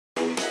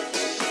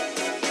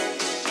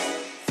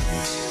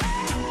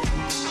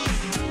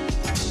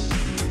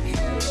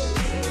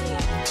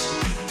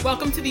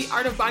Welcome to the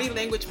Art of Body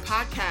Language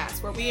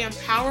podcast, where we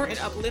empower and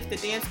uplift the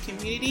dance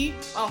community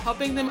while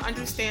helping them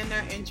understand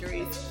their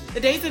injuries.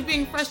 The days of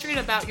being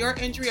frustrated about your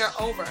injury are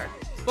over.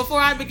 Before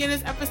I begin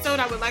this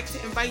episode, I would like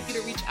to invite you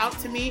to reach out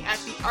to me at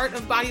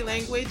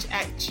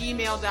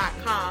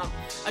theartofbodylanguage@gmail.com.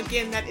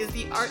 Again, that is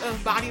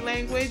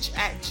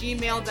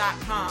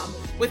theartofbodylanguage@gmail.com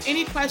with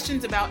any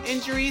questions about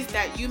injuries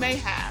that you may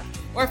have.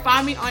 Or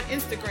find me on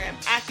Instagram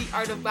at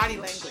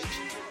theartofbodylanguage.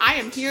 I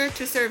am here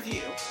to serve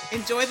you.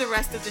 Enjoy the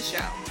rest of the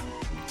show.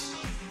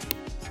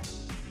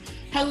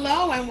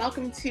 Hello, and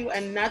welcome to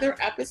another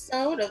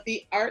episode of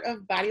the Art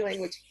of Body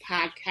Language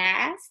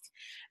podcast.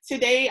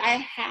 Today, I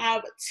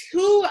have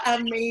two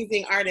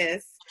amazing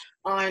artists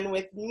on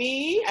with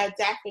me,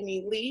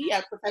 Daphne Lee,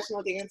 a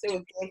professional dancer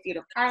with Dance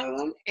Theater of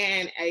Harlem,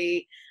 and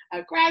a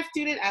grad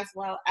student, as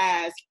well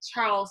as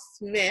Charles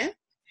Smith,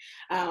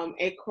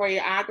 a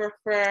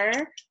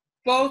choreographer.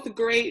 Both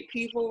great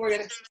people.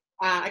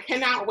 I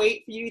cannot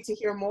wait for you to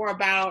hear more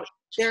about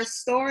their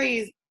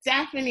stories.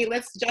 Daphne,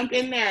 let's jump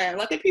in there.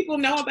 Let the people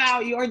know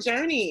about your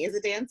journey as a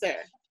dancer.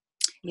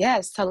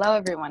 Yes. Hello,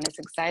 everyone. It's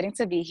exciting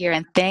to be here,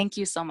 and thank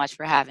you so much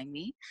for having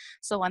me.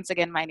 So once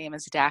again, my name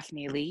is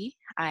Daphne Lee.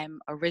 I'm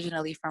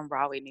originally from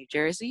Rahway, New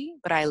Jersey,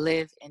 but I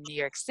live in New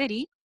York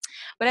City.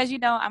 But as you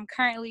know, I'm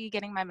currently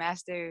getting my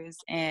master's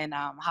in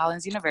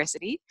Hollins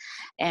University,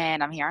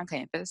 and I'm here on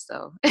campus,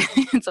 so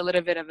it's a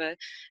little bit of a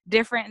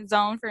different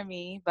zone for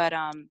me. But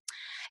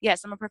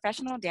yes, I'm a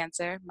professional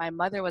dancer. My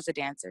mother was a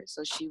dancer,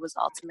 so she was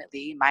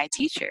ultimately my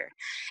teacher.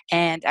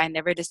 And I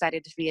never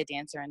decided to be a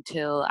dancer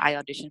until I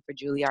auditioned for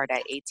Juilliard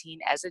at 18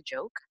 as a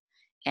joke.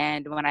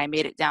 And when I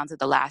made it down to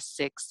the last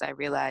 6, I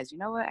realized, you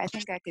know what, I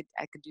think I could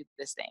do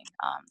this thing.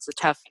 It's a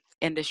tough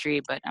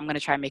industry, but I'm going to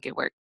try and make it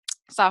work.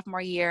 Sophomore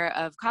year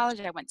of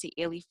college, I went to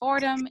Ailey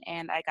Fordham,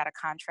 and I got a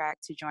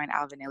contract to join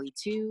Alvin Ailey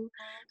 2.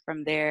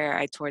 From there,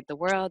 I toured the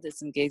world, did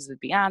some gigs with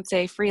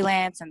Beyonce,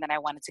 freelance, and then I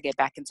wanted to get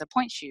back into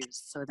point shoes.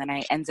 So then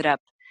I ended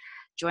up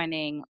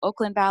joining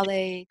Oakland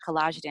Ballet,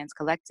 Collage Dance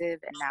Collective,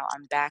 and now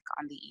I'm back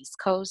on the East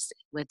Coast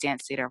with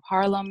Dance Theater of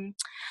Harlem.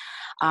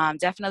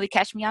 Definitely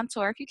catch me on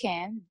tour if you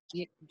can.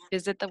 You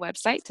visit the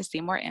website to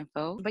see more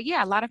info. But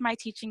yeah, a lot of my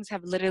teachings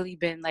have literally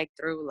been like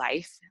through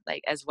life,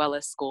 like as well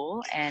as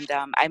school. And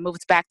I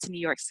moved back to New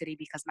York City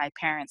because my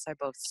parents are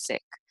both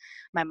sick.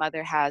 My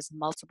mother has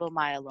multiple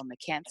myeloma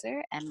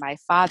cancer, and my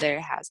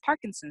father has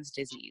Parkinson's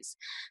disease.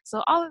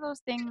 So all of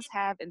those things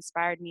have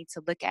inspired me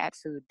to look at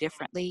food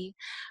differently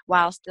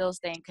while still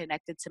staying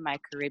connected to my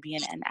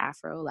Caribbean and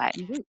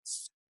Afro-Latin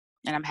roots.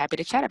 And I'm happy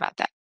to chat about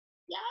that.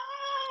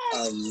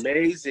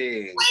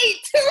 Amazing. Wait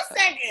 2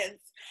 seconds.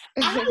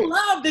 I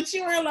love that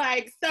you were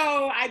like,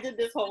 so I did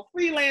this whole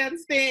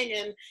freelance thing,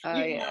 and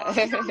you know, I'm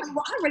like,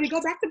 well, I'm ready to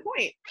go back to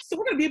point. So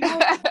we're gonna be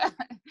about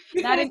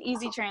not an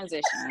easy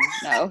transition,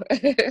 no.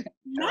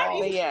 Not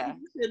easy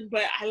transition,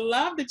 but I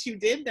love that you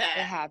did that.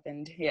 It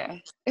happened, yeah.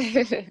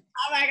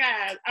 Oh my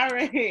God! All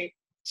right,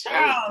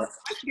 Charles.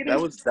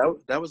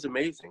 That was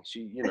amazing.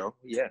 She,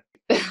 yeah.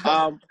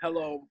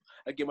 Hello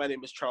again. My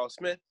name is Charles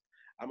Smith.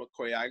 I'm a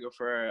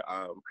choreographer,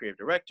 creative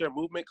director,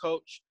 movement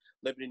coach,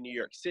 living in New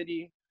York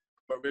City,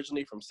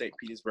 originally from St.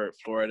 Petersburg,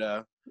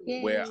 Florida,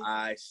 where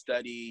I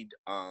studied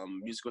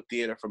musical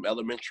theater from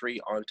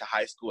elementary on to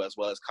high school as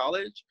well as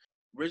college.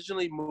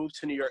 Originally moved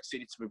to New York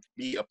City to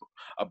be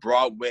a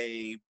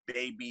Broadway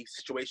baby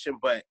situation,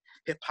 but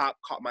hip hop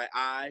caught my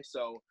eye.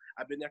 So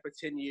I've been there for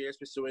 10 years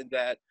pursuing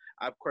that.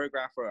 I've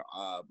choreographed for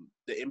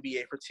the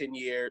NBA for 7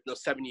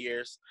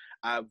 years.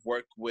 I've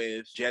worked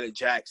with Janet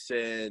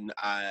Jackson.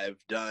 I've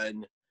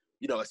done,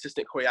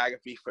 assistant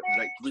choreography for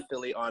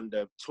recently on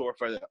the tour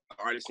for the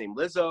artist named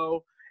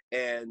Lizzo,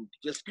 and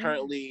just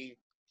currently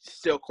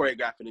still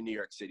choreographing in New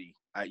York City.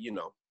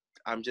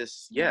 I'm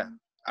just,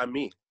 I'm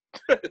me.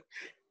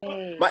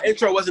 My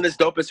intro wasn't as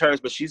dope as hers,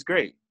 but she's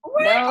great.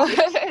 No.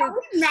 We're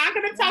not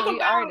going to talk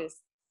about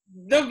artists.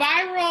 The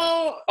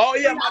viral. Oh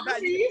yeah, my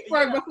bad.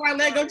 For Before I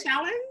Let Go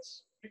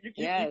challenge.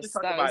 Yes,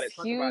 that was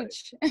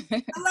huge.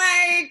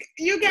 Like,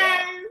 you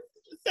guys.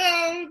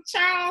 So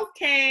Charles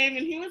came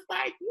and he was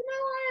like, you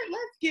know what?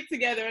 Let's get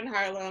together in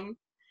Harlem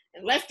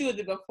and let's do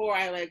the Before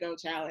I Let Go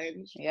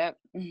challenge. Yep.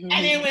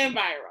 And it went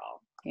viral.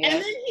 Yep.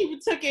 And then he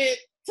took it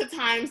to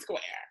Times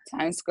Square.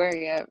 Yep. And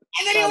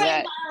then it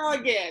went viral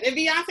again. And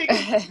Beyonce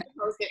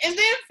posted. And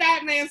then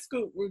Fat Man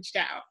Scoop reached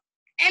out.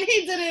 And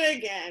he did it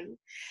again.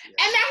 Yeah.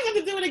 And now he's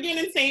going to do it again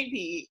in St.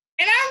 Pete.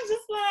 And I'm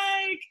just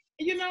like,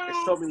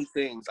 There's so many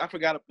things. I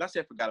forgot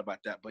about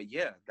that. But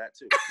yeah, that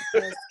too.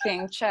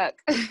 King Chuck.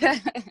 So,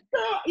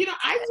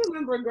 I just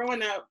remember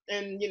growing up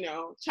and,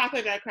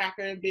 Chocolate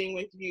Nutcracker being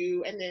with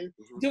you, and then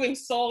doing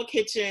Soul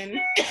Kitchen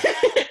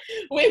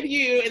with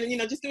you, and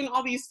then, just doing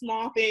all these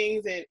small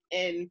things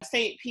in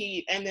St.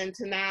 Pete, and then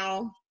to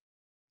now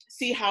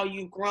see how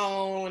you've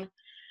grown.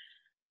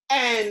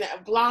 and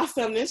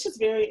blossom. It's just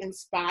very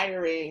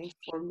inspiring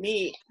for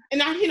me.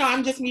 And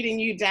I'm just meeting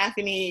you,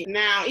 Daphne,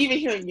 now. Even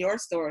hearing your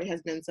story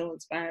has been so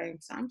inspiring.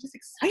 So I'm just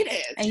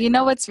excited. And you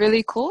know what's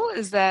really cool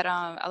is that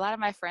a lot of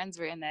my friends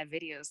were in that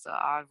video, so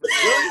Aubrey,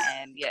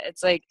 and yeah,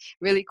 it's like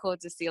really cool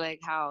to see like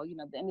how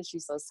the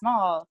industry's so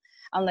small.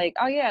 I'm like,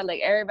 oh yeah,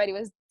 like everybody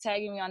was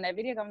tagging me on that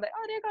video. I'm like,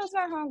 oh, there goes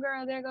my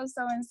homegirl, there goes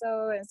so and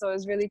so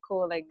it's really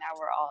cool. Like now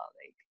we're all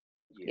like.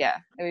 Yeah,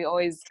 and we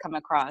always come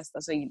across.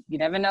 So you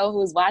never know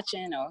who's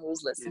watching or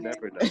who's listening. You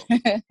never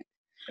know.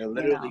 And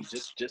literally,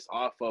 just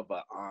off of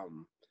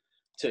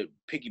to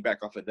piggyback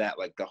off of that,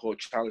 like the whole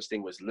challenge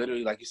thing was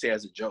literally, like you say,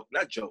 as a joke.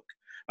 Not joke.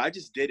 I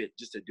just did it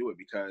just to do it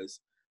because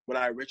when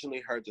I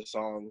originally heard the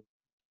song,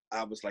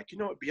 I was like, you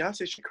know what,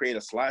 Beyonce should create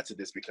a slide to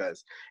this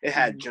because it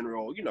had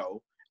general,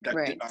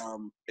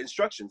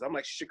 instructions. I'm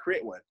like, she should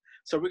create one.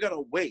 So we're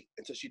gonna wait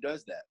until she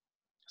does that.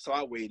 So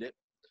I waited,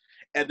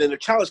 and then the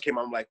challenge came.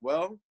 I'm like,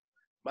 well,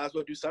 might as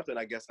well do something,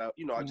 I guess. I'll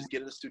just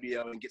get in the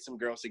studio and get some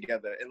girls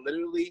together. And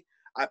literally,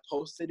 I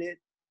posted it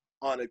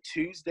on a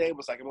Tuesday. It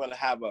was like, I'm going to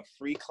have a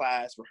free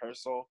class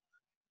rehearsal.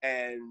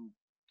 And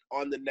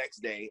on the next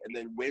day, and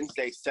then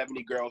Wednesday,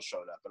 70 girls showed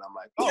up. And I'm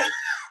like, oh,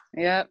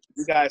 yep,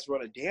 you guys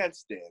want to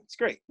dance then. It's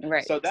great.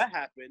 Right. So that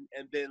happened.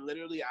 And then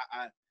literally,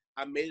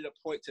 I made it a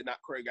point to not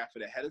choreograph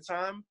it ahead of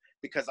time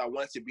because I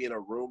wanted to be in a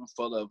room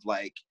full of,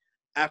 like,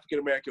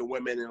 African-American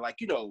women. And, like,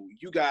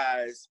 you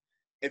guys...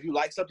 If you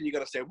like something, you're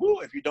going to say, woo.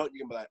 If you don't,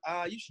 you're going to be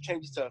like, you should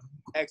change it to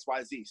X,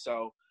 Y, Z.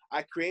 So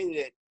I created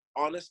it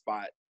on the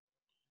spot,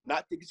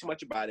 not thinking too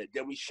much about it.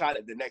 Then we shot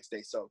it the next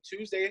day. So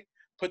Tuesday,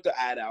 put the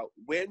ad out.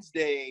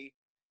 Wednesday,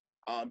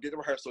 did the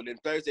rehearsal. Then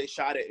Thursday,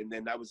 shot it. And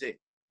then that was it.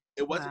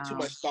 It wasn't too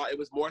much thought. It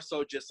was more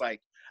so just like,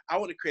 I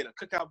want to create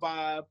a cookout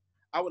vibe.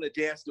 I want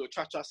to dance, do a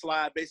cha-cha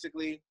slide,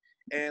 basically.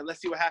 And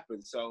let's see what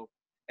happens. So,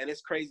 and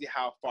it's crazy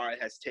how far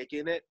it has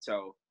taken it.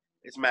 So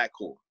it's mad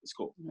cool. It's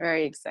cool.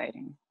 Very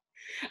exciting.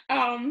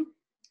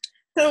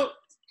 So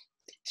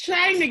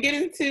trying to get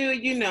into,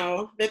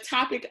 the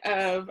topic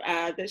of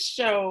the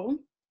show,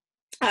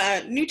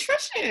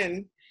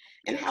 nutrition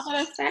and how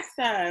that affects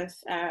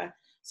us.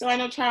 So I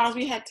know, Charles,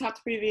 we had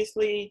talked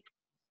previously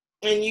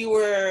and you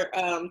were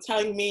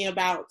telling me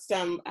about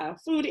some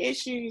food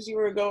issues you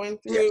were going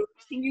through. Yes.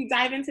 Can you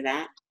dive into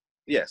that?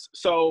 Yes.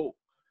 So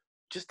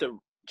just to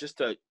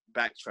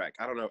backtrack,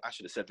 I don't know, I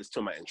should have said this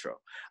to my intro.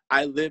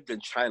 I lived in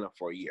China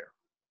for a year.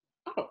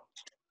 Oh.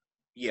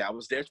 Yeah, I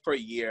was there for a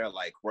year,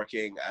 like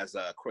working as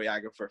a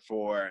choreographer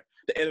for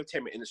the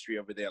entertainment industry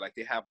over there. Like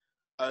they have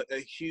a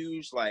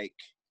huge like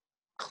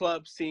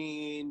club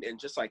scene and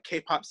just like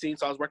K-pop scene.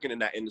 So I was working in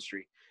that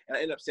industry and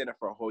I ended up staying there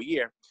for a whole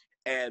year.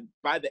 And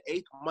by the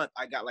 8th month,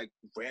 I got like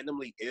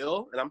randomly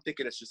ill and I'm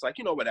thinking it's just like,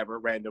 whatever,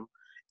 random.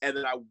 And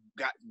then I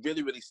got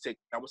really, really sick.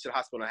 I went to the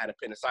hospital and I had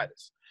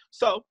appendicitis.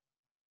 So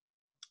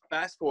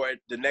fast forward,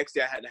 the next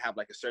day I had to have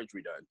like a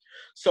surgery done.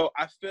 So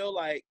I feel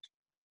like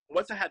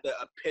once I had the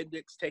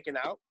appendix taken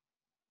out,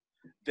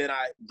 then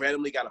I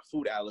randomly got a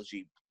food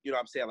allergy. You know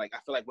what I'm saying? Like, I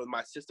feel like with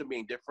my system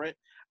being different,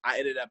 I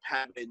ended up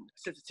having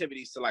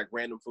sensitivities to like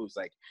random foods,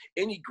 like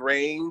any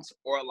grains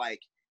or like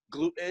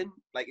gluten,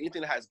 like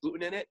anything that has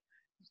gluten in it,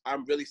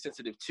 I'm really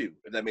sensitive to,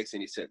 if that makes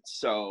any sense.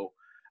 So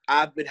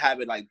I've been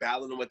having like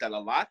battling with that a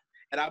lot.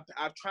 And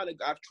I've tried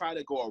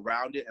to go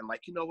around it and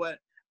like, you know what?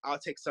 I'll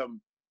take some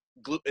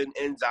gluten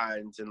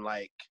enzymes and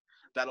like,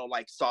 that'll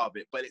like solve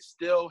it. But it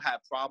still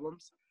have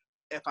problems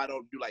if I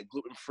don't do like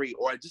gluten-free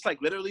or just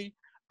like literally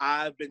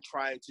I've been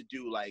trying to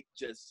do like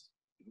just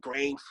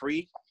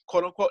grain-free,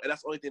 quote unquote, and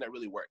that's the only thing that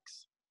really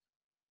works.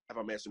 If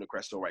I'm answering the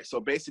question right.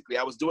 So basically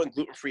I was doing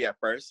gluten-free at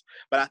first,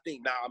 but I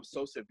think now I'm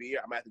so severe,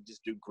 I'm gonna have to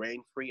just do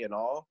grain-free and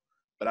all,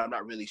 but I'm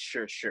not really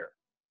sure.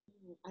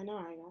 I know,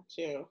 I got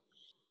you.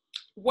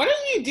 What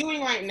are you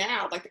doing right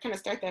now, like to kind of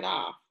start that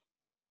off?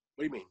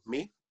 What do you mean,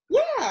 me?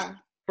 Yeah.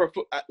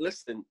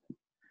 Listen,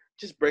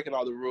 just breaking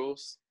all the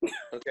rules,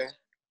 okay?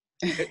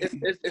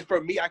 It's for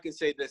me, I can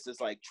say this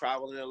is like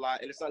traveling a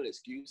lot, and it's not an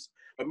excuse,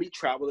 but me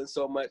traveling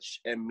so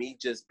much and me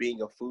just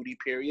being a foodie,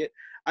 period,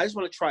 I just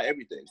want to try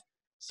everything.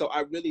 So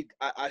I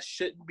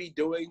shouldn't be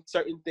doing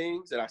certain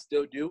things, and I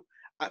still do.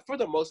 For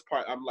the most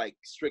part, I'm like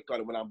strict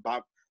on it when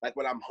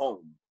I'm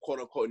home, quote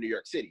unquote, in New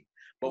York City.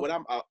 But when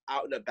I'm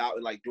out and about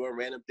and like doing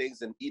random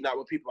things and eating out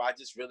with people, I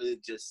just really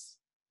just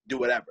do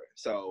whatever.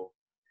 So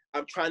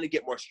I'm trying to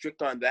get more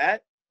strict on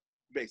that,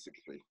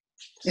 basically.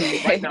 So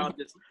right now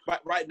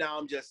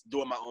I'm just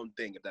doing my own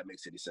thing, if that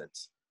makes any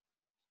sense.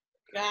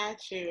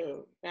 Got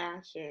you.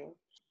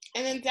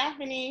 And then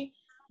Daphne,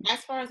 as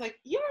far as like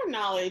your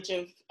knowledge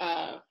of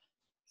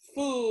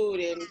food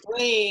and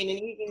grain and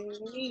even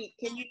meat,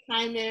 can you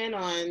chime in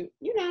on,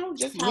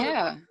 just how it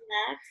acts?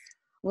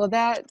 Well,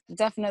 that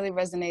definitely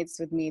resonates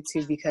with me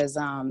too, because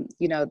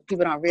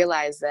people don't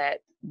realize that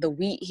the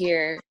wheat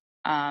here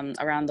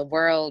around the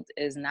world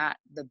is not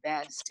the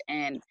best.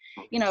 And,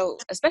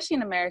 especially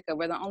in America,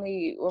 we're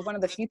one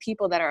of the few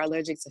people that are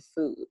allergic to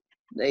food.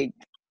 Like,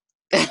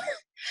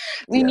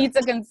 We need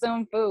to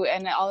consume food,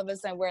 and all of a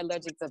sudden we're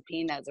allergic to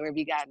peanuts, or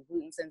we got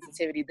gluten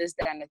sensitivity, this,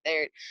 that, and the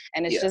third,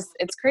 and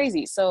it's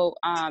crazy. So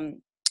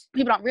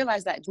people don't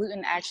realize that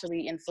gluten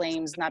actually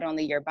inflames not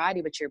only your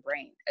body but your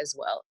brain as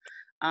well.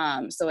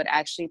 So it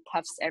actually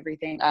puffs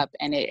everything up,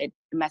 and it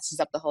messes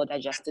up the whole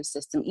digestive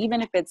system,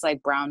 even if it's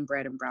like brown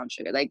bread and brown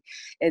sugar. Like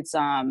it's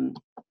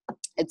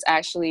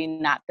actually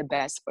not the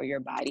best for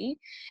your body.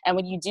 And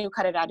when you do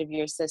cut it out of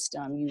your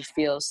system, you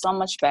feel so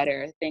much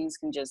better. Things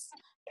can just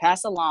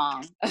pass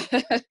along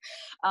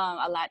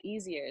a lot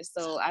easier.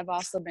 So I've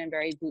also been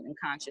very gluten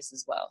conscious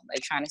as well,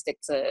 like trying to stick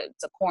to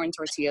corn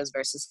tortillas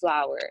versus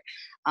flour,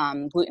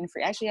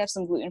 gluten-free. I actually have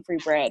some gluten-free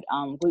bread,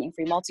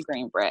 gluten-free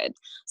multigrain bread.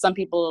 Some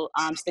people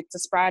stick to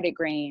sprouted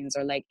grains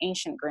or like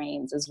ancient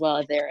grains as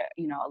well. They're,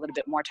 a little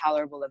bit more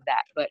tolerable of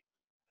that. But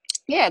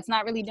yeah, it's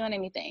not really doing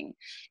anything.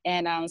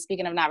 And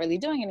speaking of not really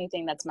doing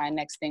anything, that's my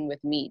next thing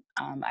with meat.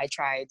 I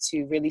try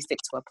to really stick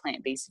to a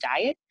plant-based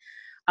diet.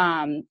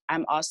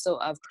 I'm also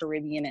of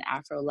Caribbean and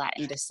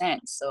Afro-Latin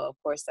descent. So of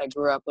course I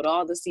grew up with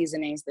all the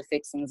seasonings, the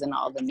fixings, and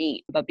all the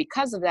meat. But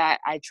because of that,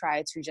 I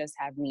try to just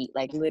have meat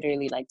like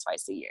literally like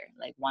twice a year,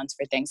 like once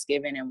for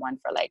Thanksgiving and one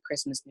for like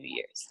Christmas, New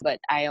Year's. But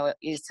I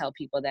always tell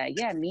people that,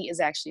 yeah, meat is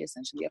actually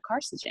essentially a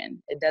carcinogen.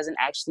 It doesn't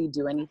actually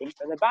do anything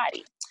for the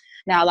body.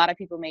 Now, a lot of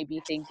people may be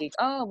thinking,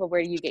 oh, but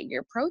where do you get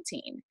your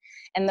protein?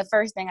 And the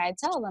first thing I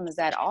tell them is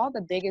that all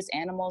the biggest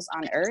animals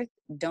on earth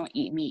don't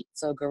eat meat.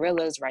 So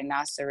gorillas,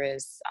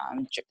 rhinoceros,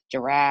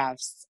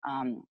 giraffes,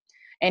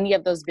 any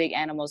of those big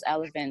animals,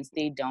 elephants,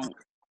 they don't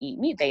eat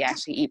meat. They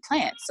actually eat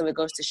plants. So it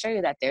goes to show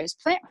you that there's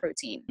plant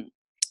protein.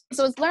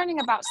 So it's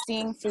learning about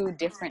seeing food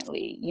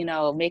differently,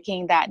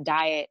 making that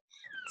diet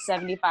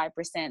 75%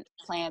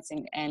 plants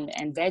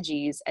and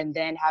veggies, and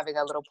then having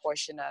a little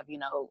portion of,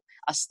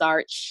 a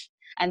starch.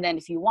 And then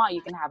if you want,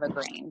 you can have a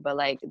grain, but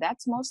like,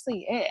 that's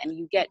mostly it. And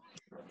you get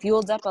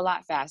fueled up a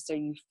lot faster.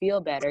 You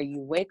feel better. You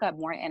wake up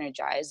more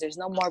energized. There's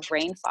no more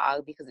brain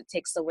fog because it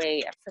takes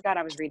away, I forgot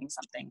I was reading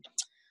something.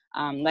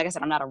 Like I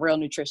said, I'm not a real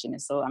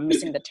nutritionist, so I'm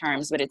missing the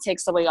terms, but it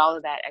takes away all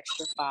of that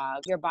extra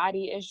fog. Your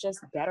body is just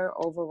better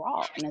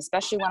overall. And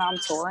especially when I'm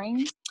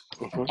touring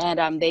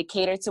and they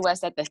cater to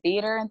us at the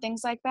theater and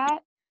things like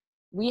that,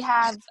 we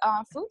have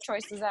food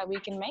choices that we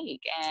can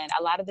make. And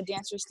a lot of the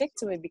dancers stick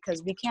to it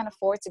because we can't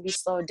afford to be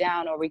slowed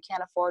down, or we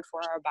can't afford for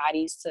our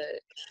bodies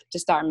to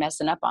start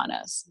messing up on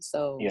us.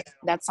 So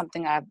that's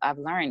something I've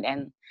learned.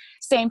 And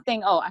same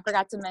thing. Oh, I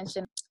forgot to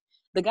mention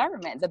the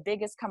government. The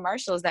biggest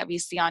commercials that we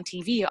see on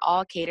TV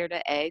all cater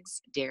to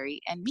eggs, dairy,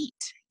 and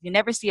meat. You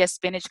never see a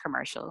spinach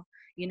commercial.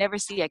 You never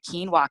see a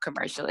quinoa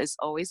commercial. It's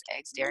always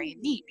eggs, dairy,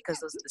 and meat because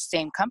those are the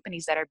same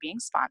companies that are being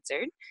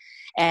sponsored.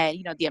 And,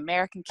 the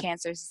American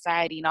Cancer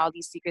Society and all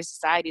these secret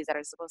societies that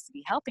are supposed to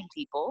be helping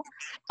people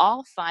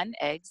all fund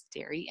eggs,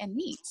 dairy, and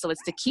meat. So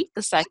it's to keep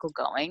the cycle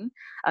going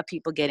of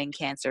people getting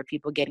cancer,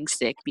 people getting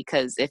sick,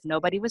 because if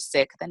nobody was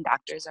sick, then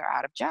doctors are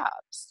out of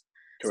jobs.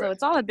 Correct. So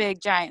it's all a big,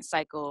 giant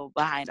cycle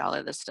behind all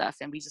of this stuff,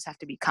 and we just have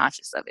to be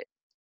conscious of it.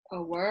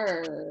 A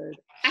word.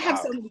 I have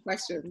so many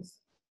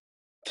questions.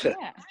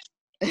 Yeah.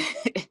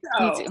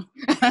 Me too.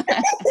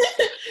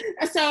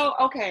 So,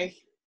 okay.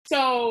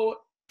 So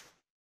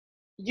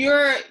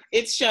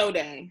it's show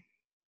day.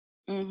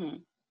 Mm-hmm.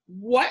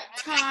 What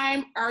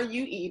time are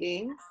you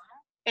eating,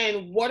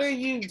 and what are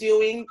you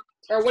doing,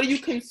 or what are you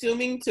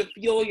consuming to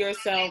fuel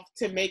yourself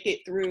to make it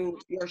through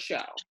your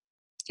show?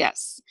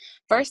 Yes.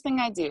 First thing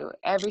I do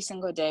every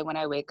single day when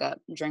I wake up,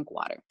 drink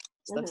water.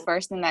 It's the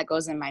first thing that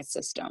goes in my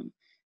system.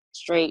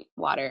 Straight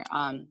water.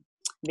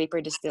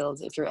 Vapor distilled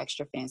if you're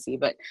extra fancy,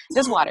 but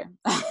just water.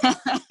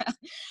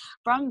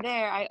 From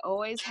there, I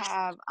always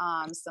have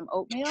some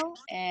oatmeal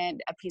and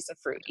a piece of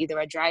fruit, either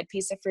a dried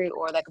piece of fruit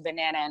or like a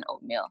banana and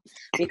oatmeal,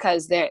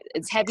 because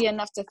it's heavy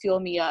enough to fuel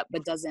me up,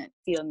 but doesn't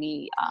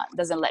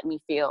let me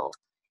feel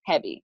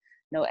heavy.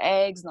 No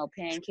eggs, no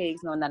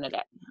pancakes, no none of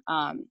that.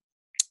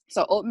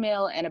 So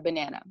oatmeal and a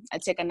banana. I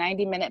take a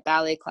 90-minute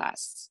ballet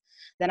class.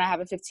 Then I have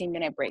a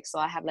 15-minute break. So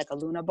I have like a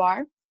Luna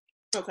bar.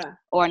 Okay.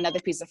 Or another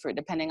piece of fruit,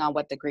 depending on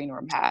what the green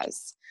room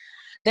has.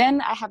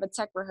 Then I have a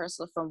tech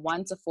rehearsal from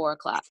 1 to 4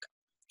 o'clock,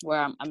 where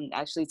I'm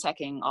actually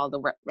teching all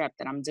the rep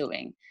that I'm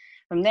doing.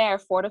 From there,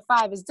 4 to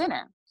 5 is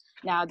dinner.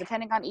 Now,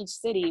 depending on each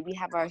city, we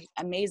have our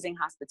amazing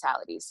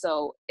hospitality.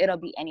 So it'll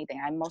be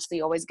anything. I mostly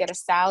always get a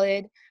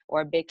salad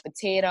or a baked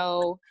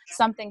potato,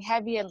 something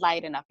heavy and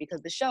light enough,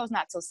 because the show is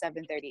not till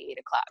 7:30, 8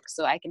 o'clock.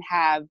 So I can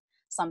have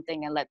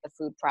something and let the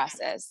food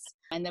process.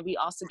 And then we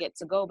also get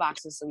to-go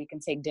boxes so we can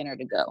take dinner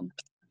to go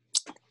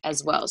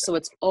as well. So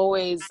it's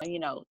always,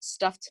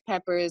 stuffed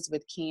peppers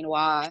with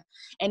quinoa,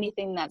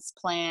 anything that's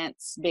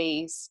plants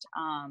based.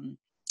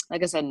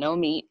 Like I said, no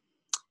meat,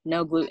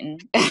 no gluten,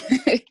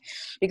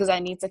 because I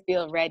need to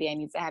feel ready. I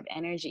need to have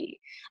energy.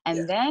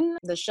 And then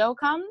the show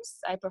comes,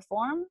 I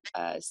perform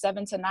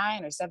 7 to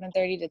 9 or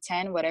 7:30 to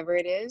 10, whatever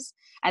it is.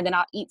 And then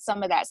I'll eat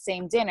some of that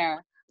same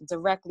dinner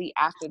directly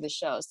after the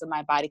show so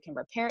my body can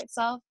repair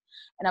itself.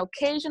 And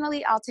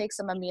occasionally I'll take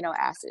some amino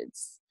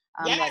acids.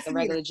 Like a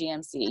regular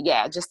GMC.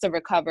 Yeah, just to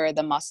recover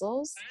the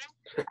muscles.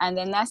 And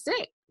then that's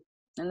it.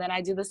 And then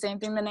I do the same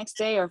thing the next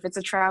day, or if it's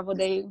a travel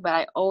day, but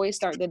I always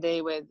start the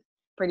day with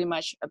pretty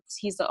much a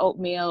piece of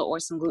oatmeal or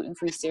some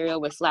gluten-free cereal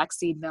with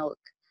flaxseed milk,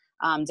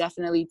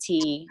 definitely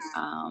tea,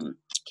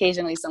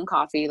 occasionally some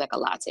coffee, like a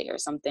latte or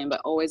something,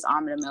 but always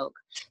almond milk.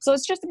 So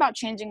it's just about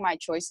changing my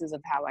choices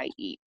of how I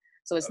eat.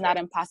 So it's not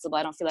impossible.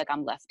 I don't feel like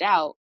I'm left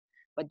out.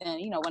 But then,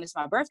 when it's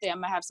my birthday,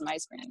 I'm gonna have some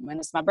ice cream. When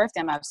it's my birthday,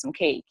 I'm gonna have some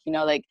cake.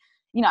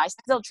 I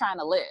still trying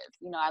to live.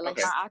 I like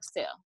my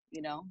oxtail,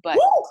 but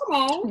Ooh, come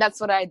on. that's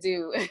what I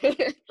do.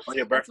 On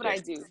your birthday? That's what I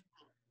do.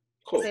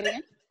 Cool. Say it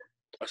again?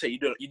 I say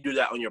you do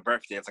that on your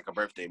birthday. It's like a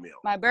birthday meal.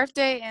 My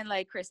birthday and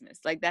like Christmas,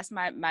 like that's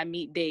my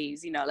meat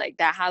days, like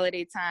that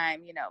holiday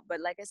time, but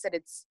like I said,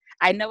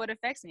 I know it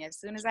affects me. As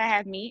soon as I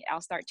have meat,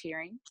 I'll start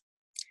tearing.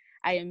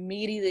 I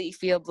immediately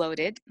feel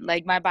bloated.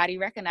 Like my body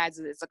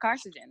recognizes it's a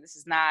carcinogen.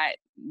 This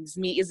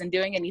meat isn't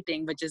doing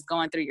anything, but just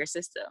going through your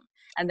system.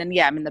 And then,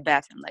 I'm in the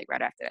bathroom, like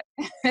right after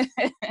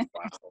that.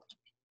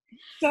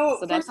 Wow.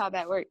 So that's how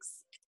that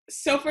works.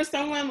 So for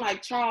someone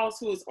like Charles,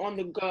 who is on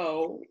the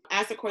go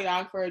as a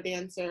choreographer, a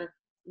dancer,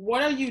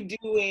 what are you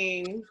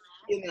doing,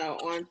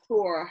 on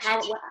tour?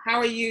 How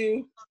are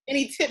you,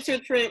 any tips or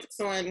tricks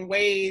on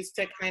ways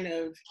to kind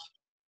of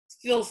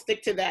still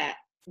stick to that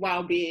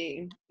while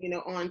being,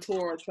 on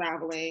tour or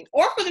traveling?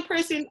 Or for the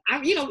person,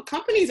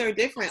 companies are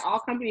different. All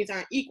companies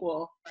aren't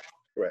equal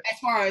as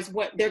far as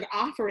what they're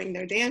offering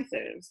their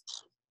dancers.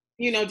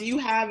 Do you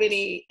have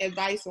any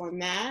advice on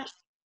that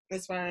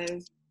as far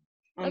as?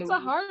 That's a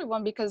hard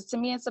one because to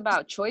me, it's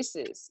about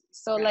choices.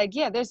 So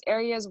there's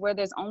areas where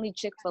there's only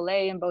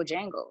Chick-fil-A and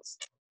Bojangles.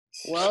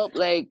 Well,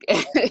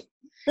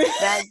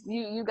 that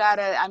you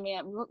gotta,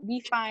 we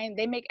find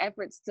they make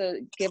efforts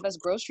to give us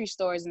grocery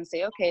stores and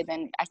say, okay,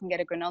 then I can get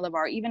a granola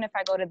bar. Even if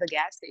I go to the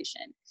gas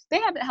station, they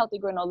have healthy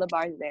granola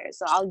bars there.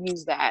 So I'll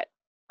use that.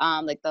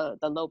 Like the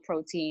low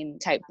protein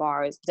type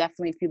bars,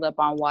 definitely fill up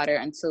on water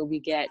until we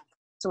get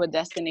to a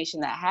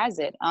destination that has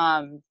it.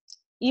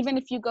 Even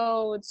if you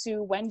go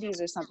to Wendy's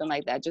or something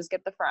like that, just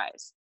get the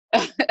fries.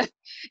 Just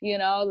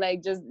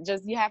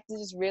you have to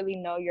just really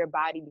know your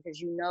body because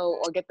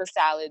or get the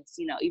salads,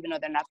 even though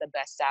they're not the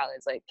best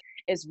salads. Like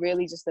it's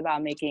really just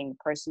about making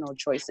personal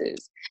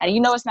choices. And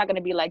it's not going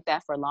to be like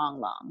that for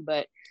long.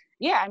 But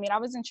I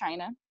was in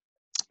China.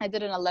 I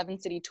did an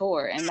 11-city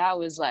tour, and that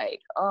was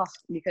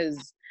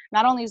because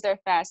not only is there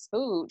fast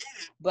food,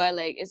 but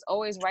it's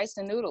always rice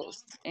and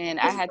noodles. And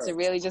I had to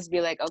really just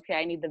be like, okay,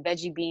 I need the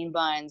veggie bean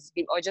buns,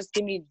 or just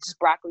give me just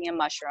broccoli and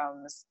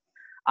mushrooms.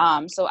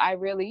 So I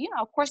really,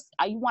 of course,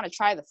 you want to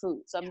try the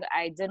food. So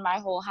I did my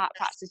whole hot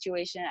pot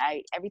situation.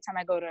 Every time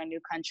I go to a new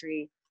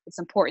country, it's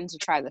important to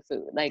try the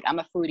food. Like I'm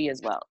a foodie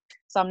as well.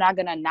 So I'm not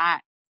going to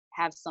not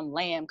have some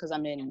lamb because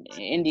I'm in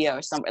India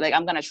or somewhere. Like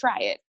I'm going to try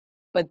it.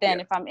 But then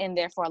if I'm in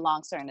there for a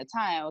long certain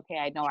time, okay,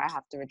 I know I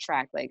have to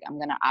retract. Like I'm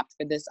going to opt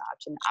for this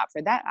option, opt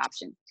for that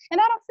option.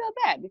 And I don't feel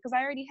bad because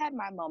I already had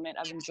my moment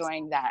of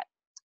enjoying that.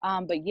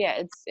 But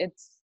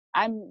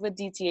I'm with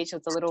DTH. So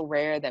it's a little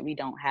rare that we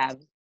don't have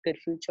good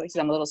food choices.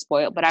 I'm a little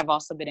spoiled, but I've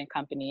also been in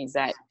companies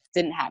that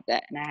didn't have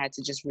that. And I had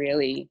to just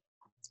really,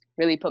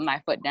 really put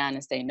my foot down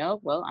and say, no,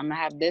 well, I'm going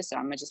to have this, or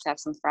I'm going to just have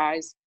some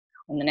fries.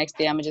 And the next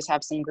day I'm gonna just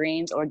have some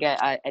greens or get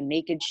a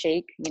naked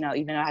shake, even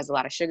though it has a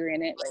lot of sugar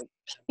in it. Like,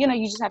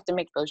 you just have to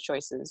make those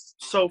choices.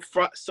 So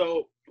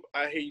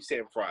I hear you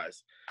saying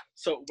fries.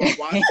 So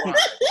why fries?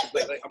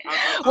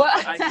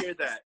 I hear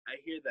that.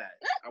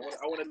 I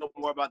want to know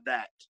more about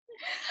that.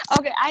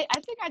 Okay, I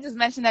think I just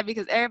mentioned that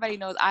because everybody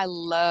knows I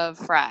love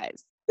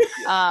fries.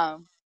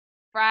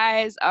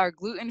 Fries are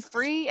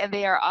gluten-free and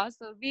they are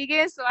also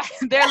vegan, so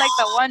they're like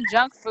the one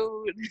junk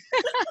food.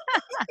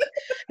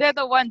 They're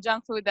the one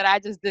junk food that I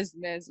just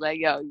dismiss. Like,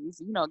 yo,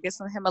 get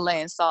some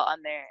Himalayan salt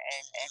on there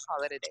and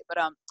call it a day. But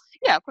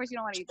of course you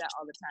don't want to eat that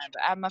all the time.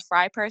 But I'm a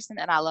fry person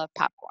and I love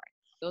popcorn.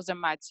 Those are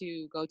my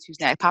two go-to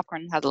snacks.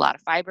 Popcorn has a lot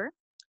of fiber,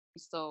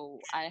 so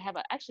I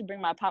actually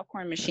bring my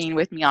popcorn machine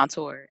with me on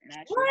tour, and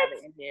I actually have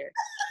it in here.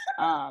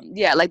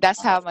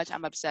 That's how much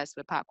I'm obsessed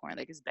with popcorn.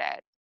 Like it's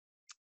bad.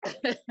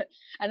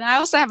 And I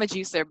also have a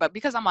juicer, but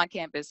because I'm on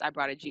campus, I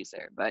brought a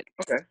juicer. But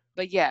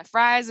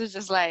fries is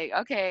just like,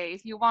 okay,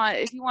 if you want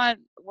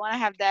to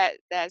have that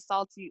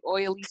salty,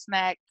 oily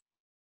snack,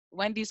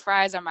 Wendy's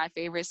fries are my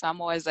favorite. So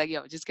I'm always like,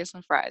 yo, just get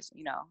some fries,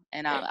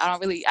 And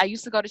I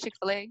used to go to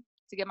Chick-fil-A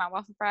to get my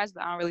waffle fries,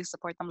 but I don't really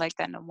support them like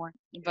that no more.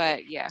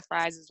 But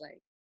fries is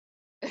like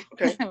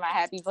my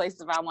happy place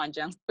if I want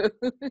junk food.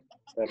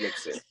 That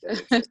makes sense.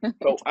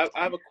 So I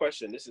have a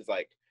question. This is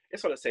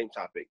it's on the same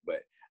topic,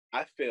 but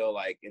I feel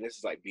like, and this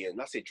is being,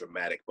 not say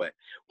dramatic, but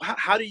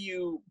how do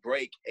you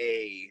break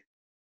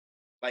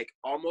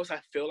almost, I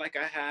feel like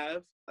I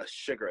have a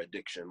sugar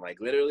addiction.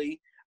 Like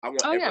literally, I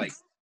want, how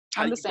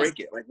do you break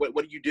it? Like, what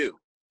do you do?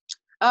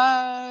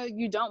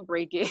 You don't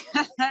break it.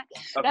 That's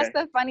Okay.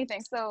 the funny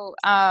thing. So,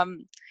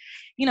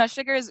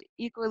 sugar is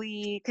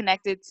equally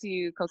connected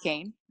to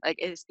cocaine. Like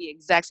it's the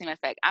exact same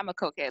effect. I'm a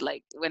cokehead.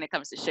 Like when it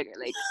comes to sugar,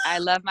 like I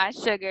love my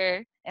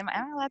sugar. Am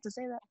I allowed to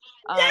say that?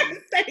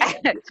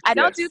 Yes. I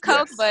don't do Yes.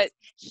 coke, Yes. but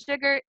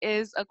sugar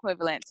is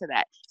equivalent to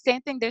that.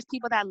 Same thing. There's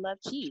people that love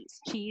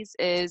cheese. Cheese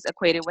is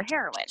equated with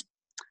heroin.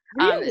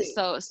 Really?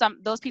 So some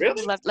those people who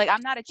Really? love, like,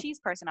 I'm not a cheese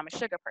person, I'm a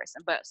sugar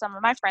person, but some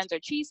of my friends are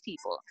cheese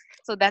people.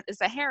 So that is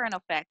a heroin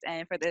effect,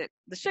 and for the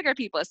sugar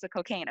people, it's the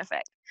cocaine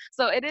effect.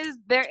 So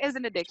there is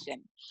an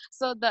addiction.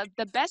 So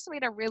the best way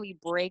to really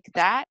break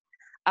that,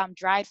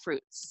 dried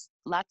fruits,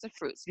 lots of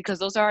fruits, because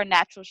those are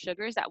natural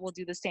sugars that will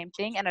do the same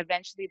thing, and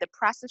eventually the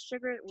processed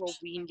sugar will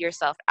wean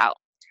yourself out.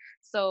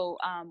 So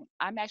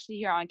I'm actually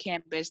here on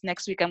campus.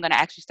 Next week, I'm going to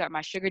actually start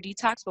my sugar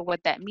detox. But what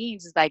that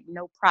means is like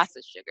no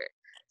processed sugar.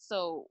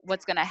 So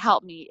what's going to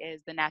help me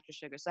is the natural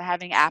sugar. So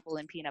having apple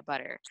and peanut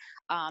butter,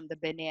 the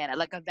banana,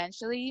 like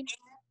eventually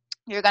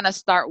you're going to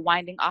start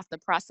winding off the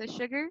processed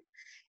sugar.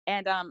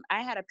 And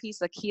I had a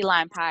piece of key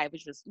lime pie,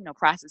 which was,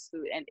 processed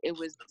food, and it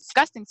was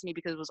disgusting to me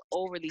because it was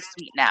overly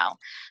sweet now.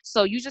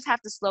 So you just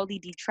have to slowly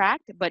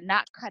detract, but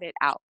not cut it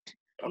out.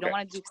 You don't Okay.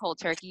 want to do cold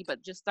turkey,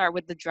 but just start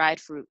with the dried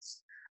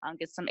fruits.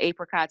 Get some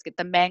apricots, get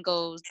the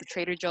mangoes, the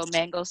Trader Joe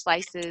mango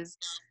slices,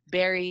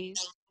 berries,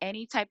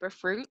 any type of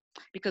fruit,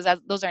 because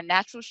those are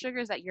natural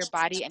sugars that your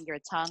body and your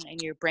tongue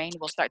and your brain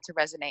will start to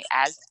resonate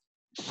as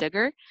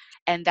sugar,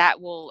 and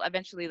that will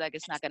eventually, like,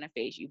 it's not going to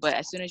phase you. But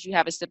as soon as you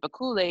have a sip of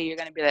Kool-Aid, you're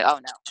going to be like, oh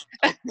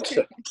no.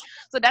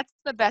 So that's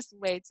the best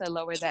way to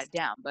lower that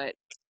down. But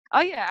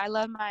oh yeah, I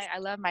love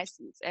my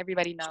sweets.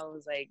 Everybody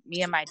knows, like,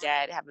 me and my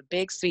dad have a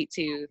big sweet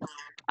tooth.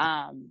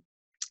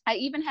 I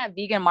even have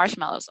vegan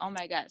marshmallows. Oh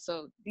my god,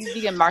 so these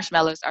vegan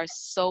marshmallows are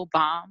so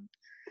bomb.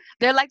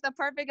 They're like the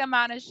perfect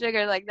amount of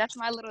sugar. Like that's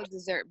my little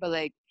dessert. But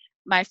like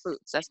my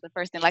fruits, that's the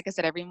first thing. Like I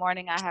said, every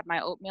morning I have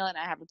my oatmeal and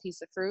I have a piece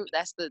of fruit.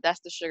 That's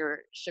the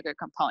sugar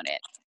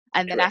component.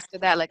 And then Correct. after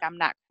that, like I'm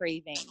not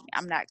craving.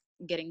 I'm not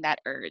getting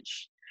that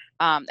urge.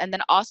 And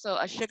then also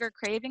a sugar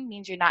craving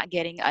means you're not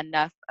getting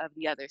enough of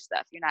the other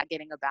stuff. You're not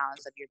getting a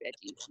balance of your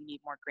veggies. You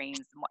need more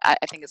greens. I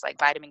think it's like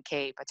vitamin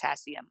K,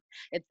 potassium.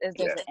 There's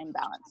Yeah. an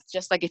imbalance.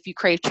 Just like if you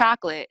crave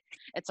chocolate,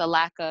 it's a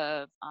lack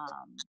of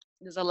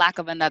there's a lack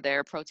of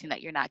another protein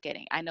that you're not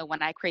getting. I know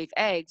when I crave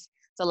eggs,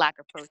 it's a lack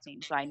of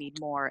protein, so I need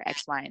more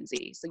X, Y, and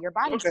Z. So your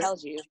body Okay.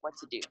 tells you what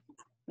to do.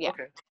 Yeah.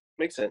 Okay.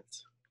 Makes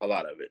sense. A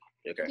lot of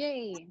it. Okay.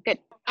 Yay. Good.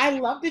 I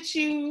love that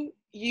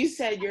you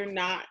said you're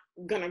not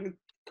gonna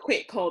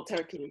quit cold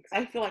turkey, because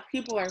I feel like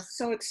people are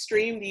so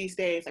extreme these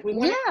days. Like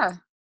Yeah.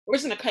 we're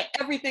just gonna cut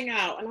everything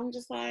out, and I'm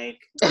just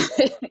like,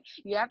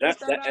 You have to That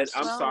start off and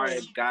I'm slow. sorry,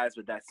 guys,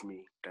 but that's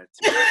me.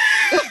 That's me.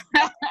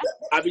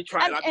 I be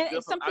trying.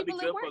 And some I be people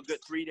it good for a good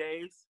works. 3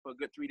 days. For a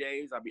good 3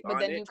 days, I'll be But on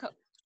then it, you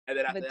and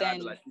then after but that, I'll be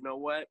then like, you know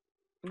what?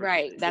 Forget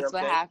right, it. You know that's what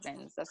what I'm saying?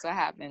 happens. That's what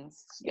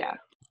happens. Yeah. Yeah.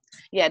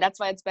 Yeah, that's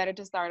why it's better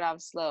to start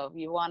off slow. If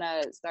you want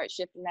to start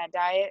shifting that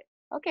diet,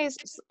 okay,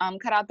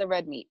 cut out the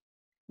red meat,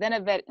 then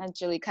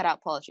eventually cut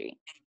out poultry,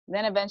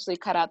 then eventually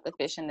cut out the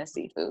fish and the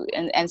seafood,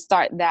 and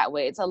start that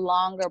way. It's a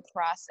longer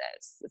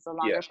process. It's a Yeah.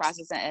 longer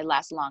process and it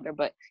lasts longer.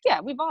 But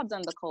yeah, we've all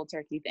done the cold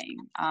turkey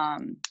thing.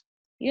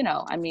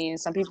 I mean,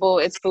 some people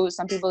it's food,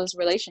 some people it's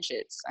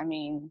relationships. I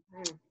mean,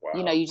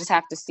 Wow. you just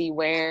have to see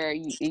where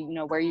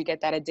where you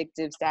get that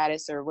addictive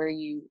status, or where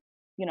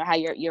how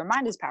your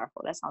mind is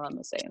powerful. That's all I'm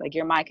gonna say. Like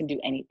your mind can do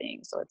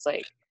anything. So it's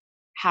like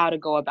how to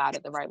go about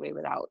it the right way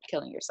without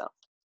killing yourself.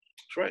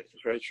 That's right.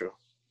 It's very true.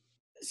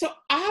 so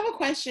I have a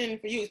question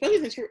for you, especially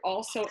since you're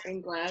also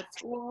in grad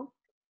school.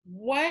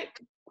 What,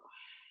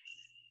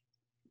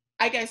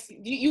 I guess,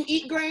 do you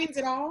eat grains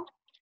at all?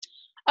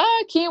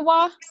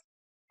 Quinoa,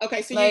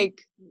 Okay, so you,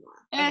 like,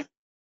 okay.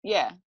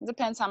 yeah, it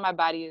depends how my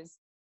body is.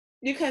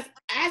 Because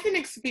as an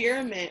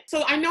experiment,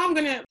 so I know I'm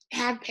gonna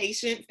have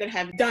patients that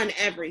have done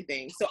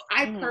everything. So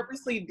I Hmm.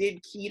 purposely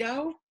did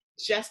keto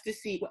just to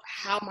see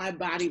how my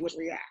body would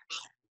react.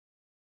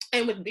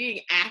 And with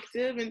being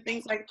active and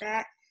things like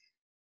that,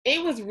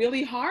 it was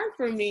really hard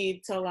for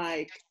me to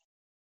like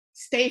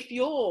stay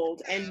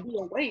fueled and be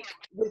awake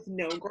with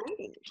no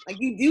grain. Like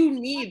you do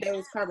need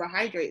those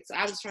carbohydrates. So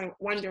I was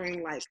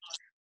wondering like,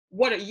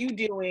 what are you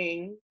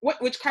doing?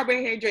 Which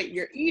carbohydrate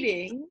you're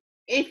eating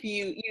if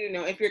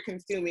if you're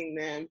consuming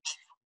them,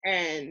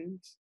 and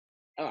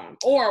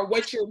or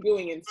what you're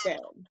doing instead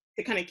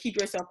to kind of keep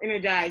yourself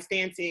energized,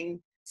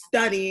 dancing,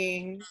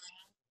 studying.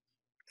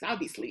 Cause I'll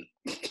be asleep.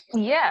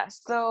 Yeah.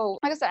 So,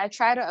 like I said, I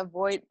try to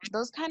avoid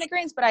those kind of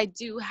grains, but I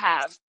do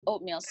have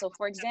oatmeal. So,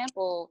 for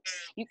example,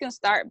 you can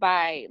start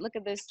by look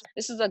at this.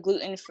 This is a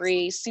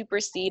gluten-free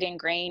super seed and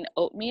grain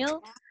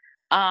oatmeal.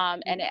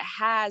 And it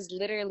has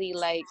literally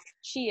like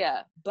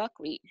chia,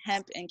 buckwheat,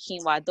 hemp, and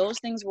quinoa. Those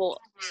things will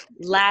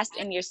last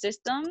in your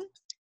system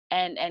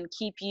and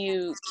keep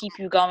you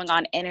going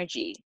on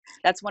energy.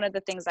 That's one of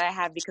the things I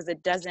have, because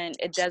it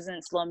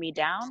doesn't slow me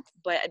down,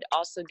 but it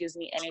also gives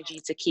me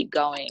energy to keep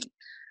going.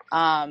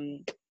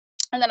 um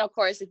And then, of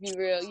course, if you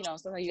real,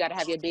 sometimes you got to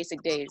have your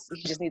basic days.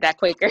 You just need that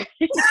Quaker,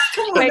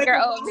 Come on, Quaker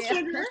that's oatmeal.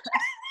 sugar.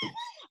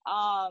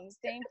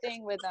 Same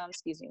thing with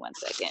excuse me one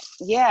second.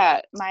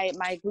 Yeah, my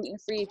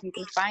gluten-free, if you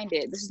can find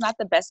it. This is not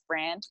the best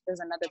brand.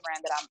 There's another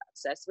brand that I'm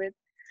obsessed with.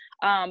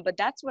 But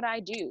that's what I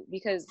do,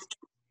 because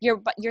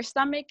your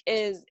stomach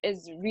is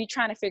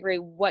trying to figure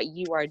out what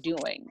you are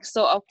doing.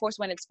 So of course,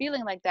 when it's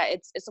feeling like that,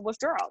 it's a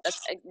withdrawal.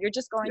 You're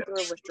just going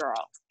through a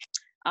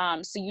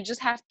withdrawal. So you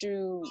just have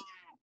to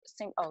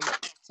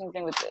same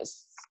thing with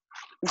this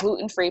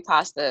gluten-free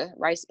pasta,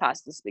 rice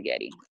pasta,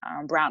 spaghetti,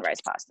 brown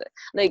rice pasta,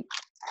 like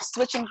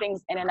switching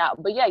things in and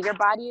out. But yeah, your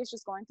body is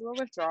just going through a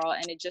withdrawal,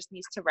 and it just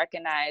needs to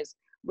recognize,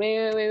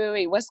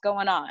 wait, what's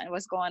going on,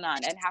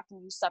 and how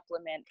can you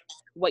supplement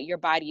what your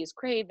body is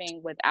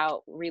craving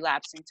without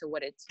relapsing to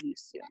what it's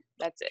used to.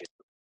 That's it.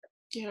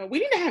 Yeah, we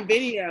need to have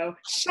video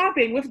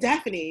shopping with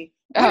Daphne.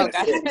 Oh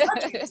god.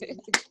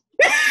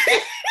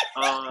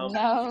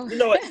 No. You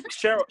know what,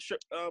 Cheryl,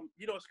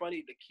 you know what's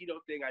funny? The keto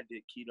thing, I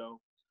did keto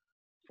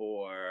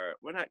for,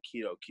 well, not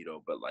keto,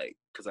 but like,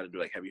 because I do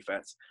like heavy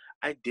fats.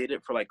 I did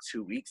it for like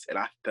 2 weeks, and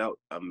I felt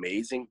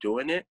amazing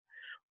doing it.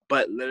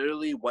 But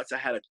literally, once I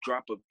had a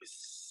drop of,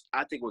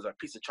 I think it was a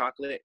piece of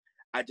chocolate,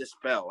 I just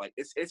fell. Like,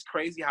 it's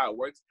crazy how it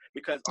works,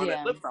 because on the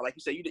flip side, like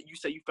you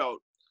say, you felt,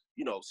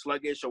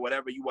 sluggish or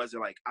whatever. You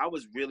wasn't like, I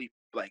was really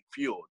like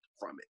fueled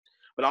from it.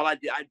 But all I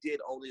did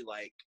only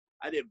like,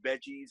 I did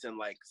veggies and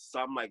like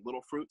some like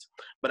little fruits,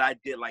 but I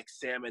did like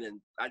salmon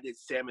and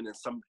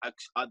some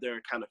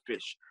other kind of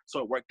fish.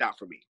 So it worked out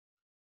for me.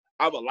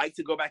 I would like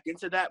to go back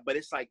into that, but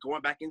it's like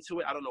going back into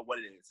it, I don't know what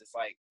it is. It's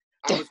like,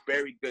 I was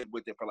very good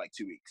with it for like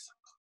 2 weeks.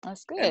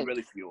 That's good. And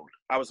really fueled.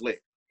 I was lit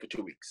for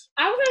 2 weeks.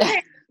 I was gonna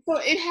say, so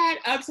it had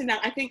ups and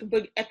downs. I think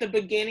at the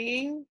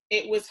beginning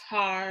it was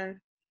hard,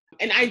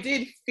 and I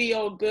did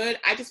feel good.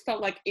 I just felt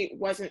like it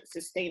wasn't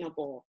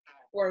sustainable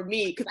for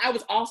me, because I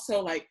was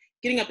also like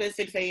getting up at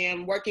 6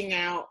 a.m., working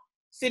out,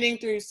 sitting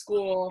through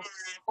school,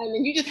 and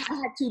then you just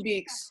had to be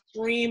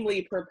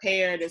extremely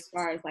prepared as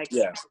far as like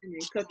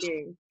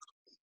cooking.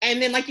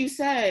 And then, like you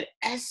said,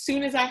 as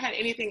soon as I had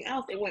anything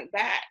else, it went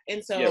back.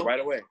 And so, right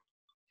away.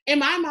 In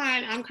my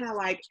mind, I'm kind of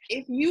like,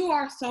 if you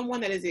are someone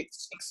that is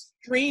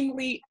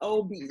extremely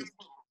obese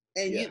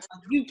and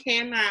you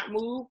cannot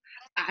move,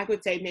 I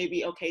would say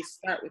maybe, okay,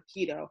 start with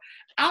keto.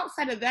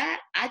 Outside of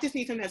that, I just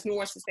need something that's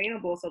more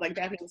sustainable. So like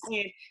Daphne was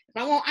saying, if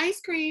I want ice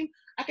cream,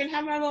 I can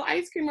have my little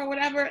ice cream or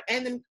whatever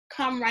and then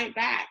come right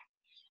back.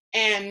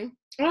 And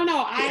I don't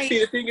know. See,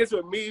 the thing is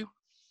with me,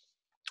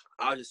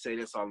 I'll just say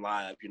this on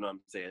live, you know what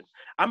I'm saying?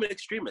 I'm an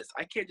extremist.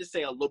 I can't just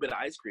say a little bit of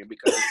ice cream,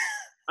 because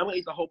I'm going to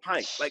eat the whole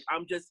pint. Like,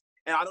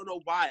 and I don't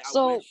know why. I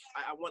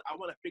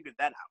want to figure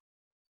that out.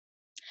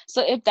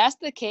 So if that's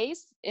the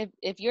case,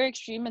 if you're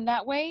extreme in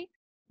that way,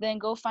 then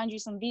go find you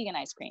some vegan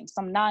ice cream,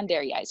 some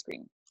non-dairy ice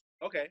cream.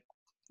 Okay.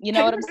 You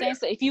know what I'm saying?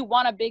 So if you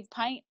want a big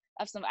pint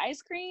of some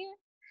ice cream,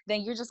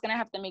 then you're just going to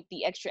have to make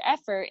the extra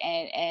effort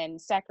and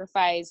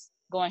sacrifice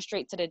going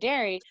straight to the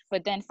dairy,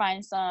 but then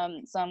find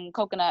some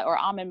coconut or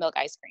almond milk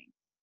ice cream.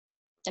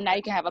 And now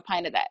you can have a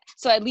pint of that.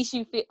 So at least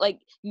you feel like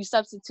you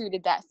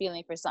substituted that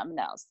feeling for something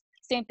else.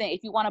 Same thing.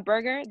 If you want a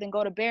burger, then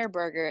go to Bear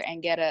Burger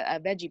and get a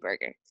veggie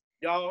burger.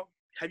 Y'all,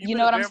 have you been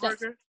know what Bear I'm saying?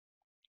 Burger?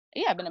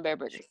 Yeah, I've been to Bear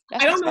Burger. I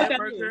don't know what Bear that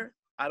Burger.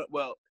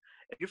 Well,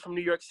 if you're from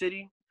New York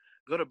City,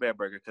 go to Bear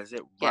Burger, because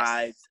it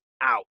rides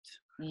out.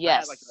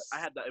 Yes. I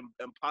had the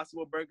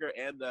Impossible Burger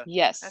and the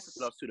Yes.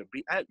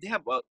 They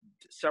have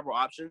several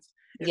options.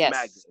 It's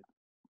mad good.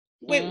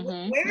 Wait,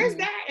 where is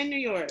that in New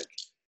York?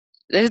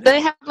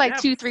 They have like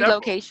 2-3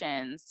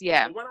 locations.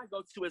 Yeah. The one I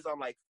go to is on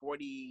like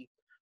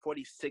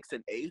 46th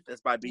and 8th.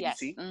 That's by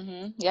BDC.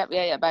 Yes. Yep.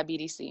 Yeah. By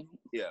BDC.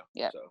 Yeah.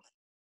 Yep. So.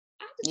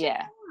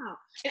 Yeah.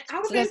 And I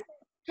was going to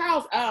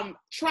Charles,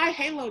 try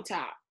Halo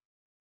Top.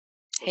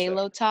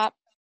 Halo Top?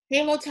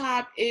 Halo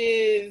Top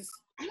is,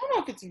 I don't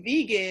know if it's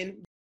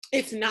vegan.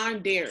 It's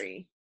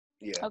non-dairy.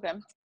 Yeah. Okay.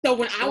 So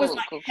when I was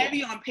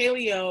heavy on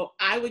paleo,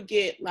 I would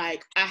get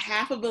like a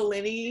half of a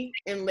Lenny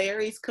and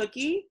Larry's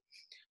cookie,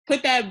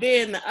 put that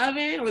bit in the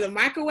oven or the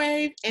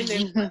microwave, and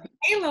then put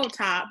Halo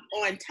Top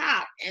on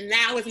top, and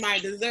that was my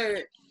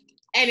dessert.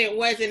 And it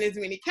wasn't as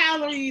many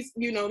calories.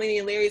 Lenny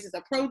and Larry's is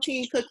a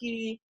protein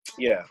cookie.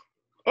 Yeah.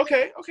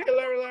 Okay,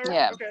 Larry.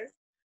 Yeah. Okay.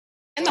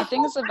 And the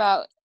thing is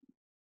about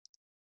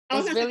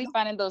is really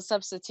finding those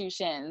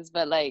substitutions,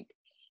 but like,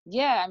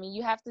 yeah, I mean,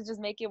 you have to just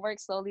make it work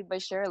slowly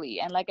but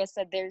surely. And like I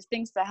said, there's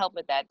things to help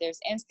with that. There's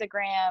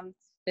Instagram,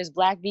 there's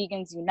Black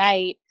Vegans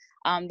Unite.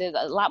 There's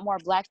a lot more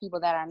Black people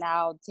that are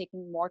now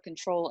taking more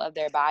control of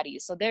their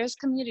bodies. So there's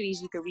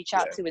communities you could reach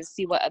out to and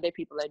see what other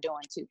people are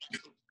doing too.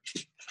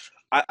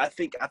 I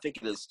think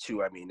it is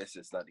too. I mean, this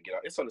is not to get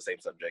out. It's on the same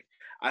subject.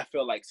 I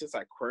feel like since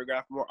I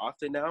choreograph more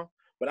often now,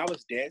 when I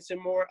was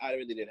dancing more, I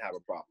really didn't have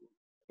a problem.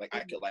 Like I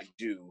could like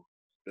do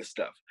the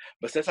stuff.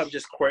 But since I'm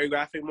just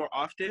choreographing more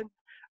often,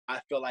 I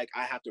feel like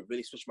I have to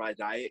really switch my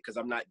diet, because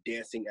I'm not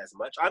dancing as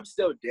much. I'm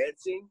still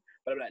dancing,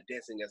 but I'm not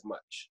dancing as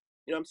much.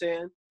 You know what I'm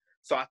saying?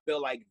 So I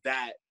feel like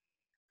that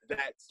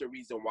that's the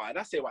reason why.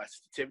 Not say why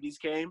sensitivities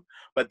came,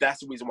 but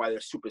that's the reason why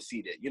they're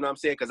superseded. You know what I'm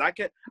saying? Because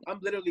I'm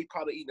literally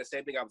probably eating the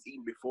same thing I was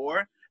eating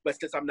before, but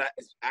since I'm not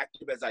as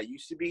active as I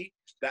used to be,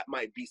 that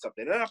might be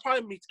something. And I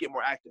probably need to get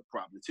more active,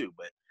 probably too.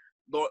 But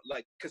Lord,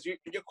 like, because you're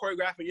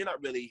choreographing, you're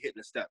not really hitting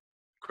a step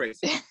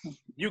crazy.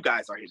 You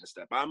guys are hitting a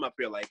step. I'm up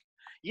here like,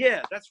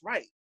 yeah, that's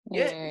right.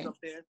 Yeah, you know what I'm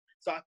saying?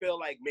 So I feel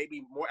like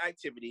maybe more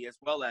activity as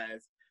well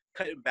as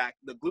cutting back.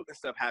 The gluten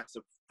stuff has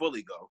to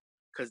fully go,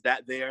 because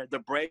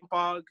the brain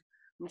fog.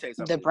 Let me tell you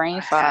something. The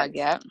brain fog,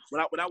 yeah.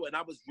 When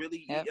I was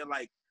really eating,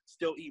 like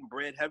still eating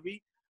bread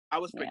heavy, I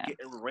was forgetting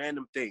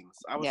random things.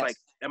 I was like,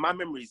 and my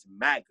memory's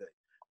mad good.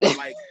 But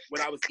like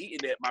when I was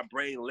eating it, my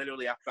brain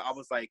literally, I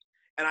was like,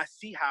 and I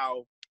see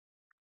how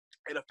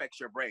it affects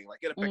your brain. Like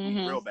it affects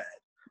me real bad.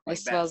 Like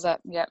it swells up.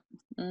 Yep.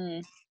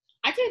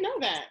 I didn't know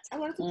that. I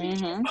wanted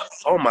to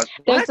Oh my!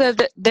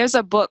 There's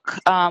a book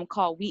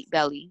called Wheat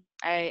Belly.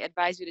 I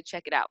advise you to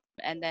check it out.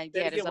 And then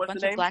there's a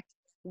bunch of black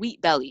Wheat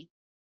Belly.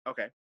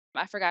 Okay.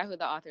 I forgot who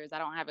the author is. I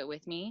don't have it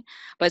with me,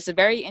 but it's a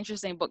very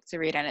interesting book to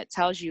read, and it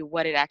tells you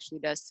what it actually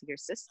does to your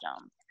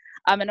system.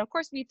 And of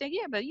course we think,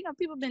 but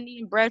people have been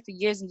eating bread for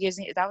years and years,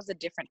 and that was a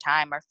different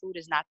time. Our food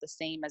is not the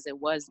same as it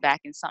was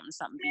back in something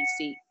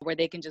BC, where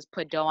they can just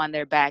put dough on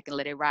their back and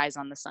let it rise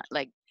on the sun.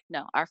 Like,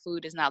 no, our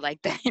food is not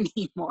like that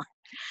anymore.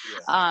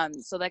 Yeah.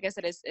 So like I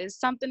said, it's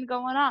something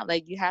going on.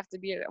 Like you have to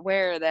be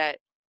aware that,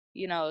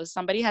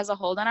 somebody has a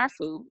hold on our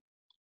food,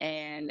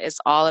 and it's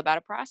all about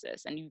a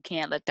process, and you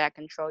can't let that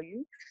control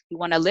you. You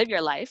want to live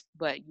your life,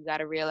 but you got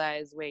to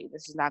realize, wait,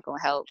 this is not going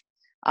to help.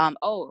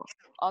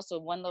 Also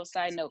one little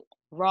side note,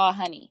 raw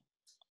honey.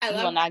 You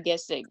will not get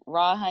sick.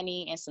 Raw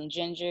honey and some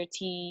ginger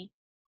tea.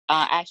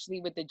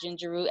 Actually with the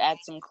ginger root, add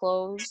some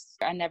cloves.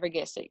 I never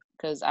get sick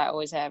because I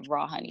always have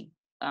raw honey.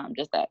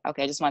 Just that.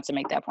 Okay, I just wanted to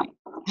make that point.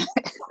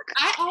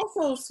 I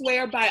also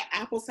swear by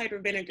apple cider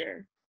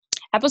vinegar.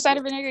 Apple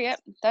cider vinegar, yep,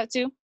 that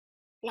too.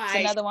 Like, it's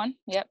another one,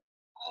 yep.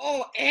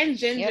 Oh, and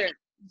ginger. Yep.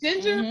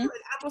 Ginger and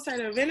apple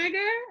cider vinegar.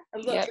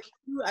 Look,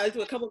 I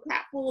do a couple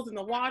capfuls in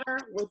the water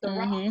with the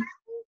raw honey.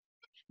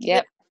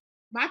 Yep.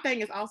 My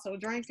thing is also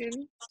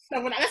drinking.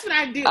 So that's what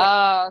I do.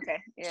 Oh, okay.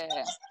 Yeah.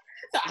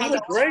 So I'm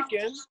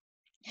drinking.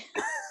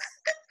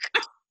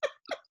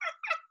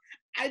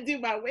 I do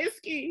my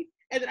whiskey,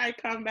 and then I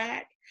come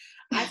back.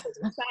 I take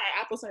a shot of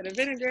apple cider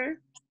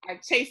vinegar. I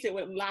chase it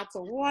with lots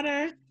of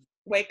water.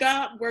 Wake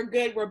up. We're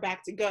good. We're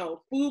back to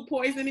go. Food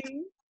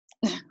poisoning.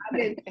 I've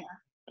been there.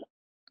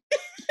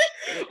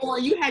 Or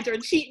you had your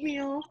cheat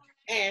meal,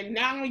 and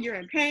now you're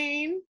in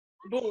pain.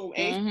 Boom.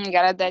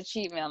 Got that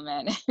cheat meal,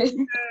 man.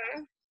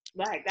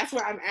 Like, that's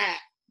where I'm at.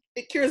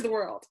 It cures the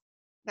world.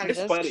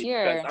 It's funny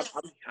because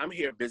I'm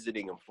here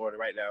visiting in Florida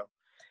right now,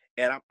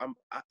 and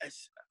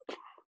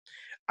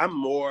I'm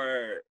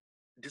more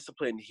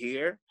disciplined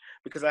here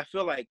because I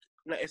feel like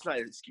it's not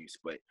an excuse,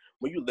 but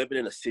when you're living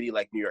in a city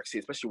like New York City,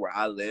 especially where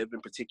I live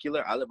in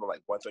particular, I live on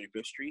like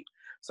 135th Street,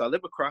 so I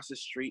live across the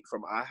street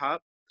from IHOP,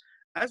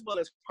 as well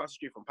as across the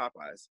street from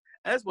Popeyes,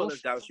 as well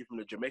as down the street from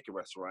the Jamaican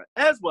restaurant,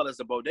 as well as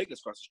the bodegas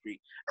across the street,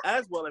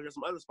 as well as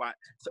some other spot.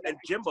 So, and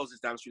Jimbo's is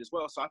down the street as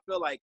well. So I feel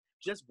like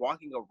just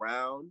walking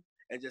around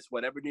and just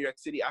whatever New York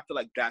City, I feel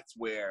like that's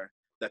where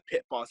the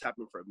pitfalls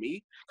happen for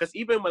me. Because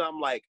even when I'm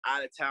like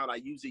out of town, I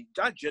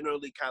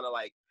generally kind of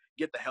like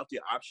get the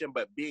healthier option,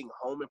 but being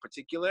home in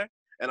particular,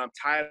 and I'm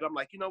tired, I'm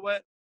like, you know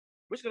what?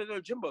 We're just gonna go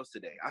to Jimbo's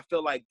today. I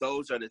feel like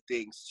those are the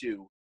things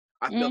too.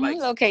 I feel like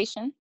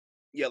location.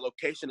 Yeah,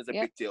 location is a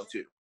big deal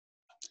too.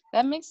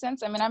 That makes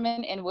sense. I mean, I'm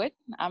in Inwood.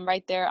 I'm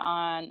right there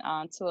on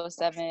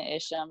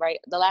 207-ish. Right,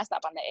 the last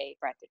stop on the A,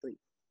 practically.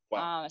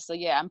 Wow. So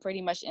yeah, I'm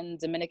pretty much in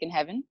Dominican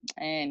heaven,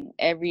 and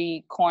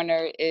every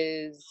corner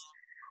is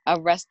a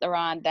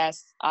restaurant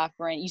that's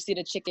offering. You see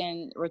the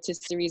chicken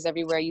rotisseries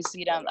everywhere. You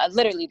see them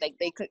literally like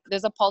they cook.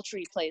 There's a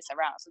poultry place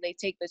around, so they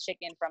take the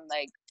chicken from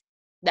like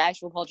the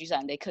actual poultry side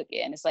and they cook it,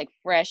 and it's like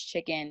fresh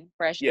chicken,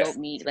 fresh goat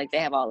meat. Like they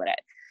have all of that.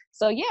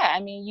 So yeah, I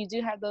mean, you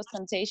do have those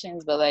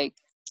temptations, but like,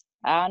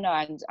 I don't know.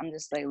 I'm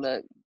just like,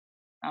 look,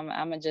 I'm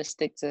gonna just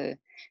stick to,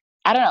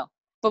 I don't know.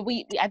 But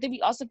I think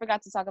we also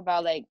forgot to talk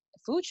about like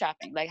food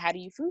shopping. Like, how do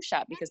you food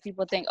shop? Because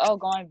people think, oh,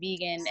 going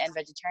vegan and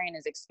vegetarian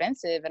is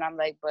expensive, and I'm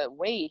like, but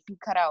wait, if you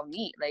cut out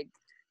meat, like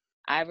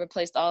I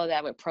replaced all of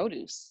that with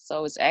produce,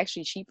 so it's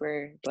actually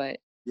cheaper. But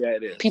yeah,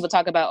 it is. People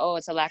talk about, oh,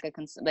 it's a lack of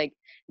like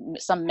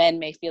some men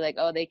may feel like,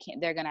 oh,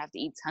 they're gonna have to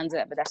eat tons of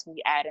that, but that's when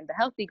you add in the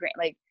healthy grain.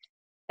 Like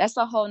that's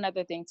a whole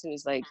nother thing too.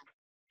 Is like,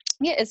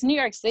 yeah, it's New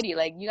York City.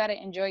 Like you got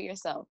to enjoy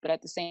yourself, but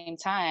at the same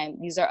time,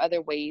 these are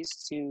other ways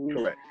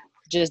to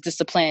just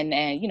discipline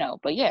and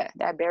But yeah,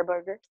 that bear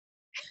burger.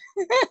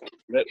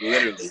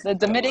 Literally. The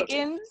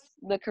Dominicans,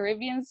 the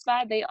Caribbean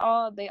spot, they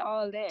all there,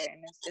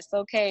 and it's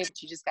okay,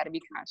 but you just got to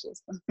be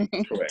conscious.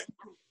 Correct.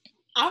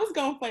 I was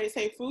gonna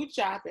say food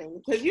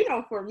shopping because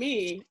for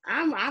me,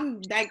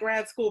 I'm that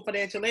grad school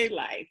financial aid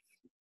life.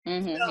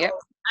 So yep.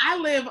 I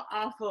live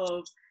off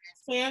of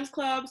Sam's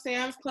Club.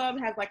 Sam's Club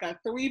has like a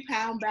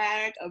 3-pound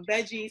bag of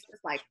veggies.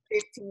 It's like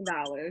 $15.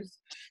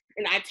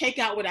 And I take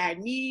out what I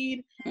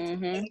need.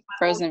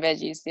 Frozen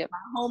veggies, yep. My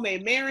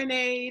homemade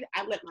marinade.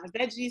 I let my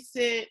veggies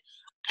sit.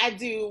 I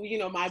do,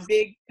 my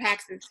big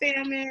packs of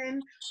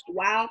salmon,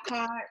 wild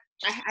caught.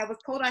 I was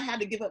told I had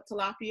to give up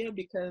tilapia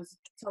because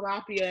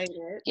tilapia ain't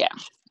it. Yeah.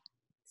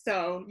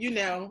 So, I'm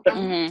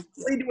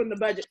redoing the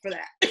budget for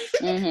that.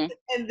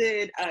 And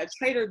then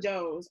Trader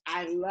Joe's,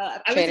 I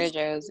love. Trader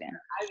Joe's, yeah.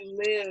 I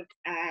live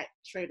at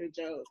Trader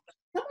Joe's.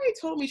 Somebody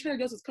told me Trader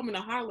Joe's is coming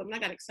to Harlem, and I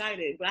got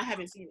excited, but I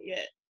haven't seen it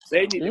yet.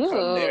 They need to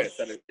come there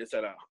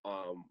instead of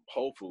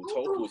Whole Foods.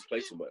 Whole Foods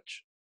play too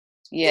much.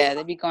 Yeah,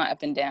 they be going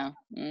up and down.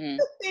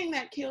 The thing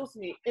that kills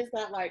me is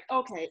that, like,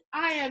 okay,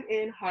 I am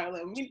in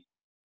Harlem.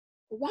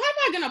 Why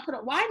not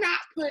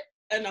put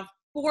an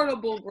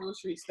affordable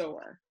grocery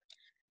store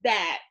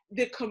that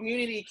the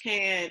community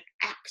can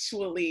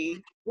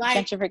actually, like,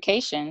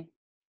 gentrification.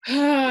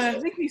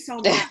 It makes me so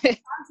mad. I'm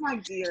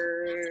like,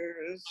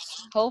 gears.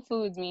 Whole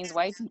Foods means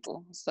white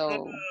people,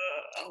 so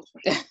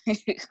that's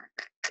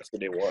what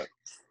they want.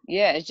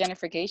 Yeah, it's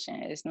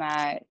gentrification. It's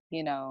not,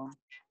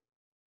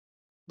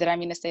 Did I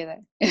mean to say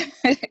that?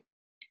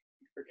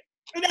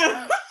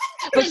 No.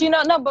 But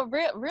no, but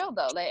real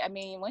though. Like, I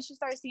mean, once you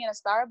start seeing a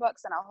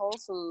Starbucks and a Whole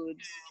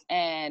Foods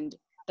and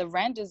the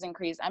rent is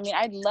increased, I mean,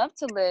 I'd love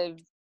to live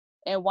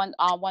in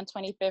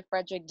 125th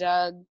Frederick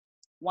Doug,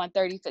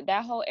 135th,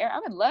 that whole area. I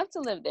would love to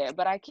live there,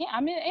 but I can't.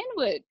 I'm in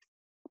Inwood.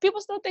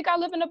 People still think I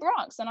live in the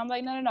Bronx, and I'm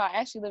like, no, I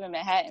actually live in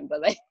Manhattan,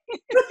 but like,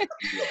 but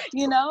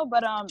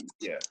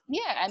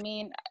yeah, I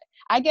mean,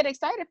 I get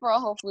excited for a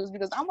Whole Foods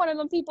because I'm one of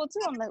them people too.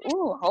 I'm like,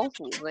 ooh, Whole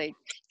Foods, like,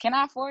 can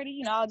I afford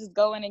it? I'll just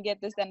go in and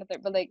get this, that, and the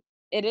third. But like,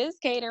 it is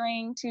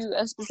catering to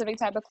a specific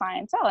type of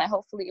clientele, and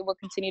hopefully it will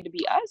continue to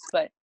be us.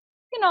 But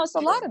it's a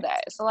lot of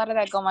that. It's a lot of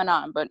that going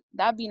on. But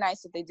that'd be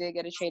nice if they did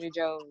get a Trader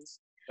Joe's.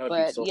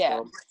 But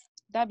yeah,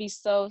 that'd be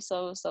so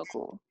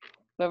cool.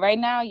 But right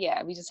now,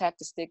 yeah, we just have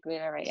to stick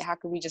with it. Right? How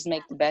can we just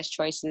make the best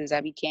choices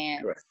that we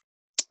can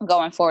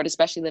going forward,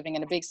 especially living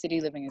in a big city,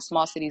 living in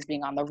small cities,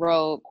 being on the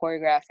road,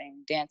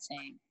 choreographing,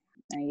 dancing.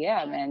 And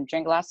yeah, man,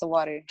 drink lots of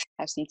water,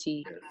 have some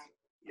tea,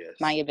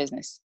 mind your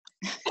business.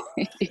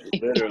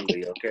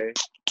 Literally, okay.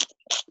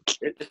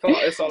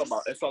 It's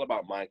all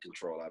about mind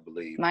control, I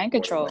believe. Mind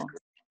control.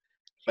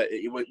 But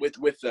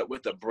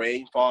with the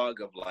brain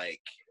fog of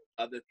like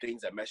other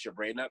things that mess your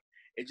brain up,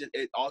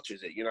 it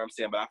alters it. You know what I'm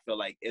saying? But I feel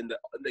like in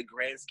the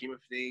grand scheme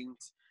of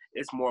things,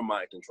 it's more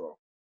mind control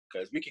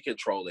because we can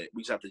control it.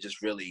 We just have to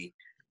just really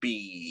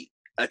be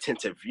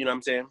attentive. You know what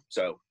I'm saying?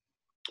 So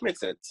it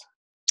makes sense.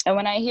 And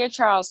when I hear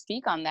Charles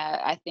speak on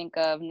that, I think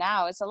of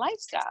now it's a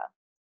lifestyle.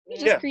 He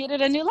just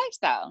created a new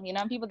lifestyle.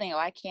 People think, oh,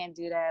 I can't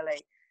do that.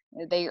 Like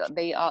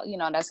they all,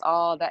 that's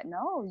all that.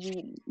 No,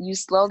 you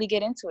slowly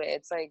get into it.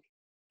 It's like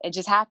it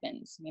just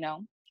happens.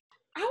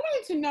 I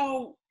wanted to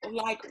know,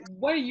 like,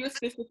 what are you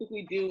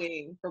specifically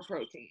doing for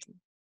protein?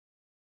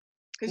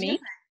 Me?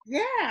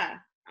 Yeah.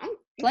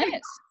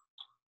 Plants.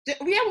 Yeah,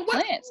 well,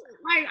 what? Plants.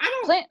 Like, I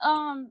don't.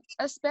 Plant.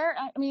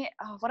 Asparagus. I mean,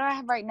 what do I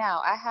have right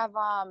now? I have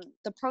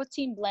the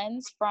protein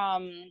blends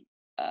from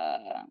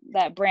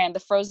that brand, the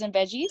frozen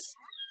veggies.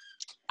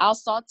 I'll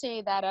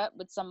saute that up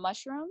with some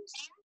mushrooms.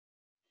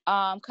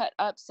 Cut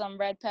up some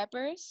red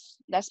peppers.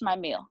 That's my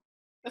meal.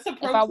 That's a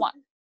protein. If I want.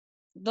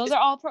 Those are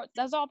all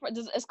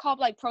it's called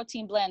like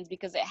protein blends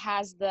because it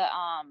has the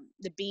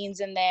beans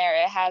in there.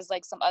 It has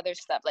like some other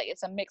stuff. Like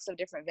it's a mix of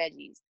different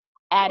veggies,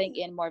 adding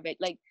in more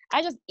like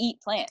I just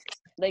eat plants.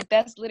 Like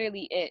that's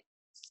literally it.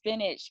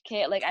 Spinach,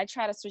 kale. Like I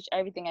try to switch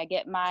everything. I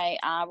get my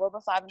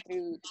riboflavin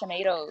through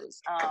tomatoes.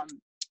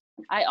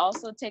 I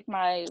also take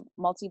my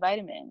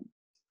multivitamin.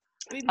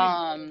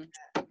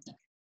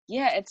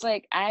 Yeah, it's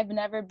like I have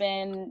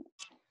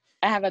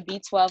a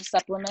B12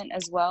 supplement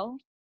as well.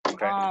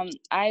 Okay.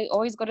 I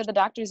always go to the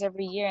doctors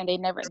every year and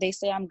they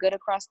say I'm good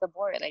across the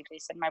board. Like they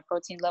said my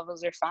protein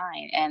levels are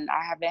fine and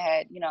I haven't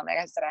had, like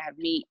I said, I have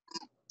meat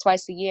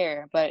twice a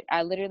year, but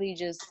I literally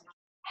just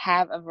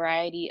have a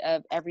variety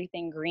of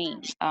everything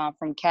green,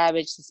 from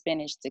cabbage to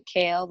spinach to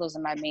kale. Those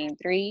are my main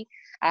three.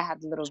 I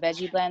have the little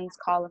veggie blends,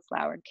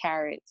 cauliflower,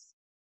 carrots,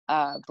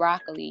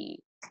 broccoli.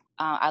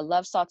 I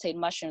love sauteed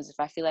mushrooms if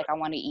I feel like I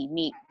want to eat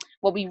meat.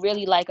 What we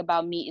really like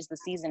about meat is the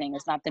seasoning.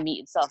 It's not the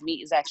meat itself.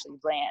 Meat is actually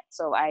bland.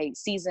 So I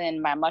season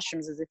my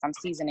mushrooms as if I'm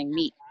seasoning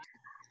meat.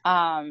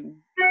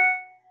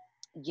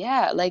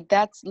 Yeah, like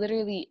that's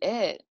literally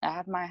it. I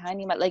have my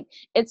honey,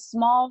 it's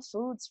small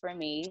foods for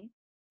me.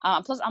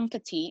 Plus I'm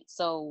petite,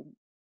 so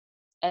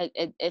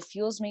it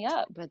fuels me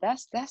up. But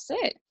that's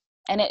it.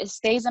 And it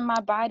stays in my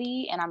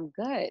body and I'm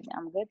good.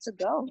 I'm good to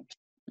go.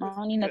 I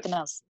don't need nothing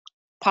else.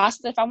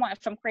 Pasta, if I'm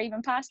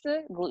craving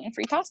pasta,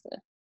 gluten-free pasta.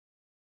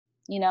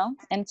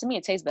 And to me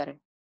it tastes better,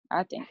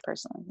 I think,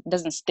 personally. It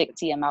doesn't stick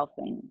to your mouth.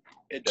 And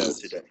it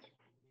does.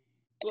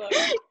 Well,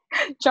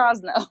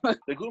 Charles, no.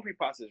 The gluten-free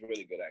pasta is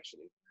really good,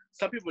 actually.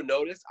 Some people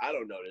notice. I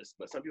don't notice,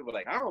 but some people are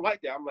like, I don't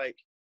like that. I'm like,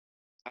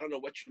 I don't know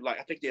what you like.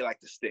 I think they like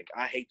the stick.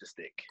 I hate the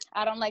stick.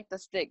 I don't like the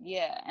stick.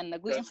 Yeah, and the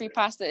gluten-free Doesn't it?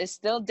 pasta is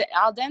still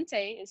al dente.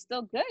 It's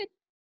still good,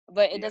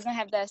 but it Yeah. doesn't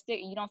have that stick.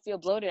 You don't feel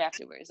bloated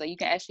afterwards. Like you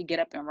can actually get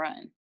up and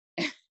run.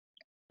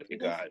 Look at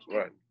God,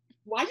 run.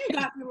 Why you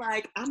got me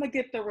like, I'm gonna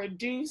get the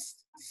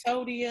reduced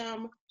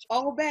sodium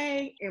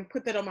Obey and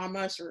put that on my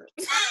mushrooms.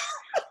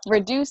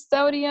 Reduced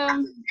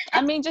sodium.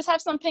 I mean, just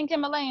have some pink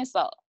Himalayan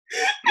salt.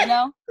 You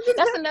know,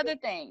 that's another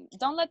thing.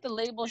 Don't let the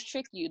labels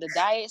trick you. The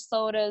diet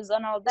sodas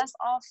and all, that's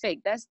all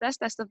fake. That's that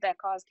stuff that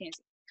causes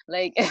cancer.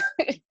 Like,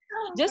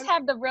 just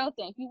have the real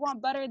thing. If you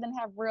want butter, then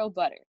have real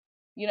butter.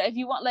 You know, if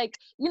you want, like,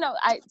 you know,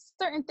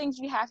 certain things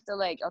you have to,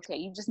 like, okay,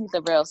 you just need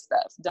the real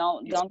stuff.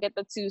 Don't get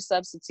the two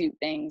substitute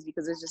things,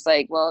 because it's just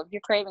like, well, if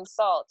you're craving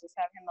salt, just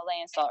have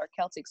Himalayan salt or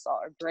Celtic salt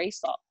or gray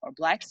salt or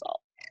black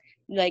salt.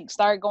 Like,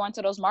 start going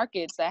to those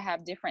markets that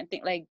have different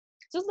things. Like,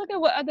 just look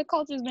at what other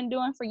cultures been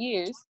doing for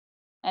years.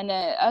 And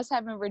then us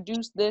having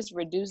reduced this,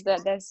 reduced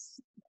that, that's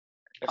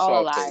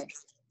all a lie. Fake.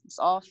 It's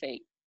all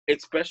fake.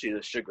 Especially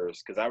the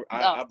sugars, because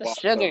I the bought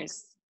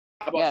sugars.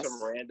 I bought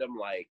some random,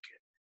 like,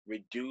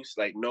 reduced,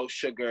 like, no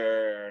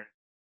sugar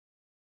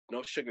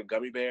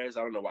gummy bears.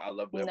 I don't know why I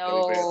love them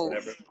gummy bears,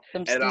 whatever.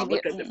 And I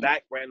looked at the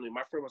back randomly.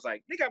 My friend was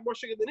like, "They got more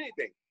sugar than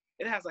anything."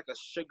 It has like a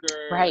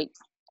sugar. Right.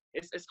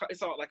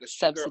 It's all like a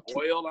sugar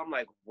oil. I'm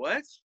like,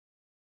 what?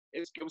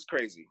 It was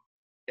crazy.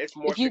 It's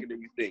more sugar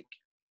than you think.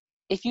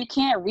 If you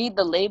can't read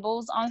the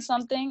labels on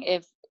something,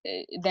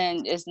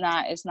 then it's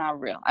not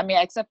real. I mean,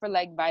 except for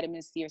like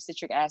vitamin C or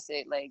citric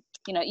acid, like,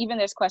 you know, even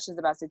there's questions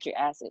about citric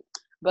acid,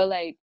 but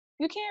like,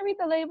 you can't read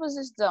the labels,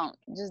 just don't,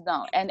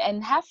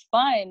 and have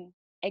fun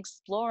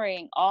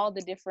exploring all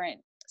the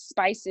different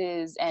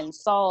spices and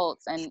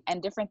salts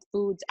and different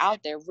foods out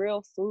there,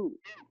 real food.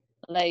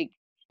 Like,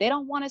 they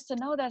don't want us to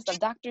know that stuff.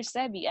 Dr.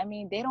 Sebi, I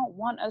mean, they don't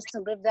want us to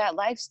live that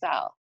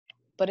lifestyle.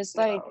 But it's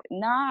like,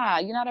 nah,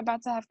 you're not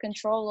about to have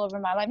control over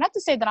my life. Not to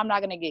say that I'm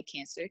not going to get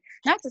cancer.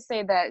 Not to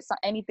say that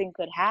anything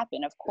could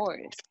happen, of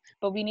course.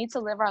 But we need to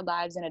live our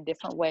lives in a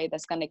different way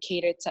that's going to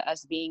cater to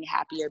us being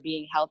happier,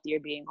 being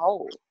healthier, being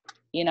whole.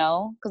 You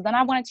know? Because then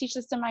I want to teach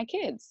this to my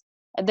kids.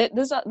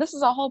 This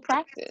is a whole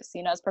practice.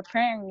 You know, it's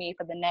preparing me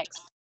for the next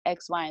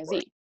X, Y, and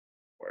Z.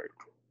 Word.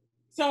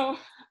 So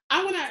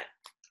I want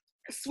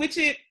to switch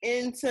it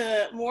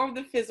into more of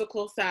the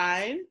physical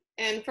side.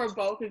 And for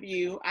both of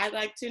you, I'd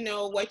like to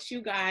know what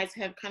you guys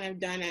have kind of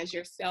done as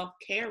your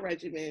self-care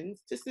regimens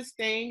to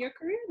sustain your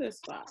career this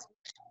far.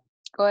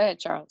 Go ahead,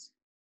 Charles.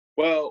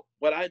 Well,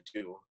 what I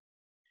do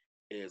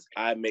is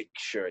I make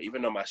sure,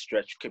 even though my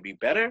stretch could be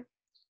better,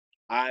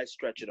 I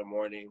stretch in the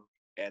morning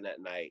and at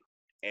night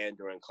and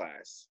during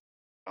class.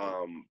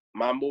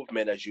 My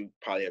movement, as you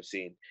probably have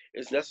seen,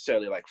 is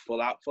necessarily like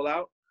full out.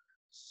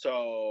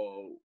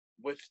 So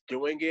with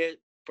doing it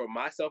for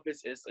myself,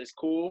 it's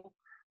cool.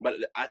 But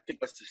I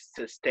think what's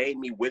sustained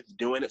me with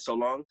doing it so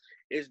long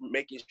is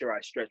making sure I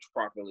stretch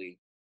properly,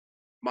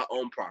 my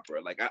own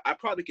proper. Like, I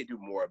probably could do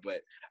more,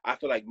 but I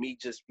feel like me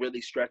just really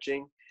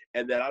stretching.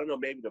 And then, I don't know,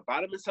 maybe the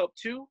vitamins help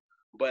too,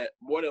 but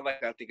more than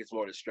likely, I think it's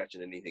more the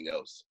stretching than anything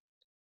else.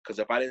 Because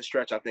if I didn't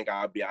stretch, I think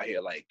I'd be out here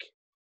like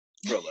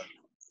Thriller,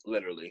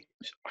 literally,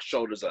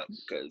 shoulders up,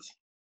 because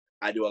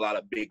I do a lot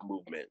of big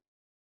movement.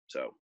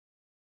 So,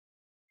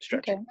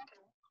 stretching.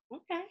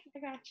 Okay, I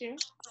got you.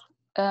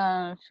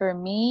 For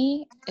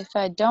me, if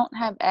I don't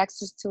have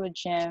access to a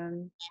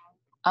gym,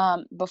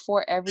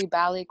 before every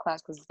ballet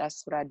class, because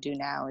that's what I do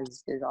now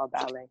is all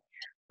ballet.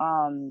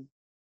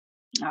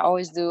 I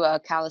always do a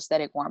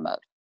calisthenic warm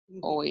up,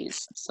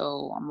 always.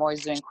 So I'm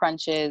always doing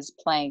crunches,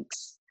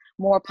 planks,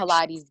 more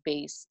Pilates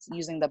based,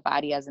 using the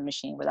body as a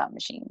machine without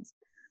machines.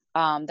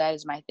 That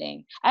is my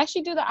thing. I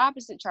actually do the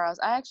opposite, Charles.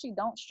 I actually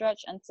don't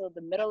stretch until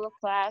the middle of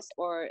class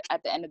or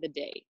at the end of the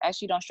day. I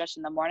actually don't stretch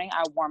in the morning.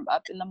 I warm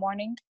up in the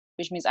morning,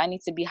 which means I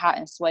need to be hot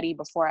and sweaty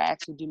before I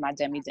actually do my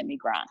demi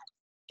grind.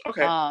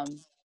 Okay.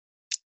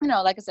 You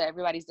know, like I said,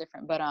 everybody's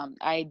different, but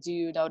I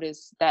do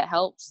notice that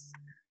helps.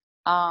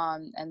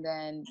 And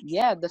then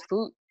the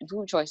food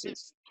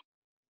choices.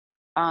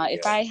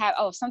 If I have,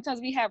 sometimes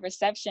we have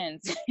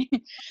receptions.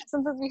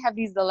 Sometimes we have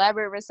these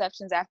elaborate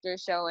receptions after a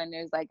show, and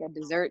there's like a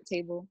dessert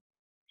table.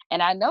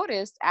 And I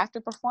noticed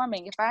after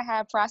performing, if I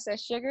have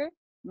processed sugar,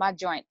 my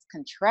joints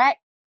contract.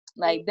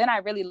 Like, then I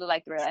really look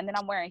like Thriller. And then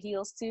I'm wearing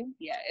heels too.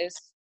 Yeah, it's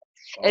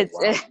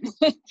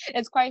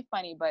quite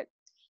funny, but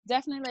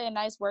definitely a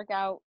nice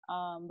workout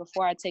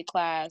before I take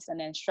class, and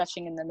then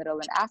stretching in the middle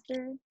and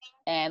after,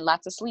 and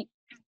lots of sleep.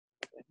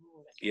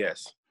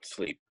 Yes,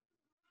 sleep.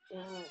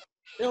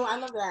 No, I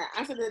love that.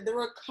 I said the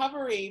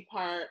recovery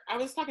part. I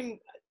was talking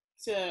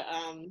to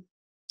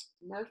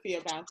Murphy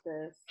about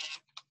this.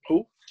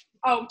 Who?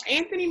 Oh,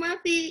 Anthony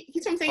Murphy.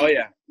 He's from St. Oh,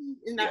 yeah.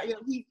 You know,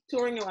 he's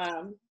touring.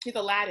 He's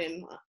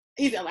Aladdin.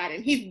 He's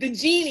Aladdin. He's the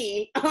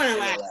genie on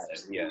Aladdin.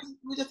 Yeah.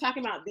 We're just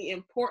talking about the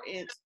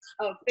importance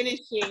of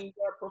finishing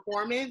your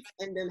performance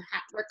and then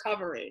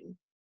recovering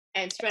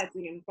and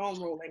stretching and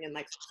foam rolling, and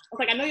like, I was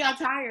like, I know y'all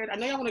tired. I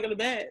know y'all want to go to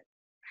bed.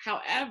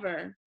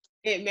 However,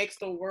 it makes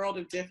the world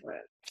of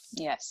difference.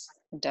 Yes,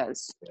 it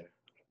does.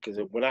 Because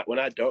when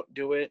I don't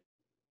do it,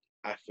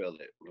 I feel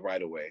it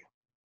right away.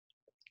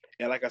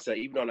 And like I said,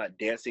 even though I'm not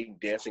dancing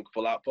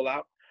full out,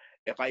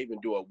 if I even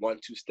do a 1-2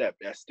 step,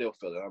 I still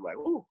feel it. I'm like,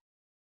 ooh,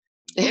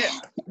 yeah. You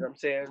know what I'm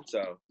saying?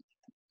 So,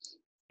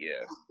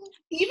 yeah.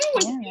 Even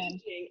with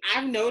aging,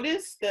 I've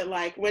noticed that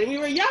like when we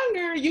were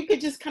younger, you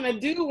could just kind of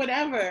do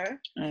whatever.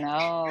 No.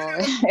 I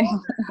was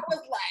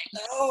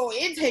like, oh,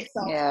 it takes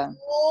a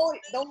whole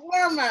the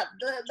warm up,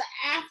 the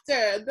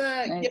after,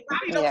 your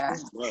body don't Yeah.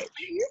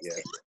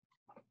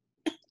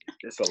 Yeah.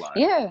 It's a lot.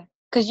 Yeah.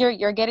 Because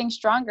you're getting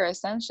stronger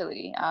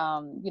essentially.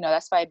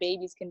 That's why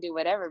babies can do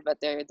whatever, but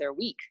they're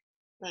weak.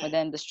 Right. But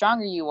then the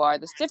stronger you are,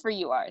 the stiffer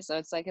you are. So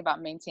it's like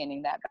about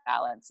maintaining that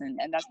balance, and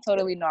that's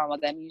totally normal.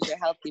 That means you're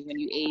healthy when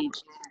you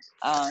age.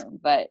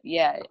 But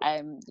yeah,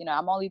 I'm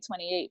only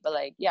 28, but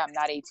like, yeah, I'm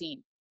not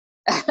 18.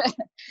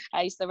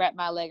 I used to wrap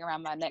my leg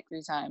around my neck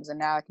 3 times, and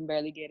now I can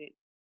barely get it.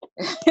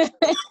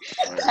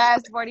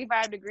 Past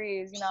 45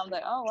 degrees, I'm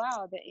like, oh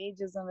wow, the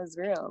ageism is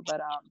real. But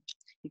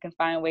you can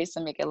find ways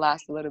to make it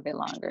last a little bit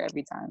longer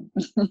every time.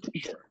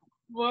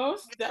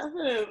 Most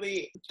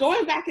definitely.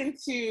 Going back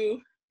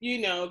into,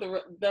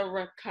 the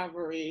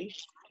recovery.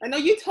 I know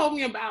you told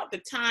me about the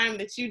time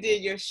that you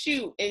did your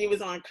shoot and it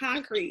was on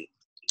concrete.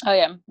 Oh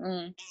yeah.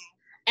 Mm.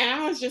 And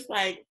I was just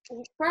like,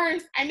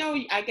 first, I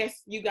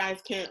guess you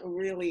guys can't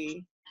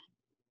really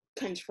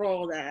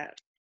control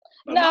that.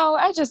 No,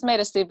 I just made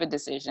a stupid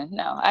decision.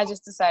 No, I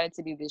just decided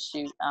to do this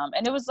shoot.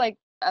 And it was like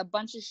a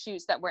bunch of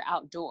shoots that were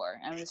outdoor.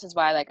 And this is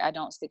why like I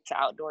don't stick to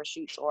outdoor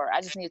shoots, or I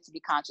just needed to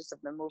be conscious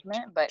of the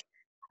movement. But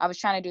I was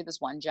trying to do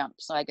this one jump.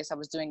 So I guess I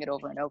was doing it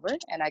over and over.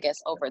 And I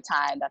guess over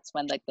time, that's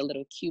when like the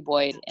little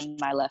cuboid in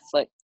my left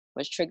foot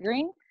was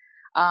triggering.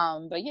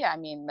 But yeah, I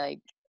mean,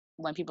 like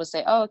when people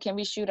say, oh, can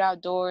we shoot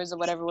outdoors or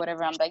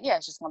whatever, I'm like, yeah,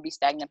 it's just gonna be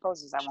stagnant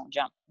poses. I won't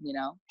jump,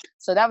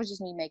 So that was just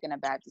me making a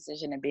bad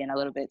decision and being a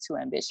little bit too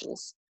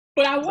ambitious.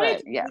 But I wanted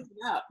to bring it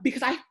up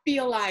because I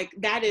feel like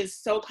that is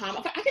so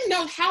common. I can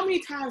know how many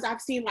times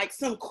I've seen like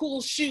some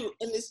cool shoot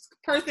and this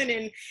person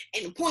in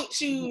point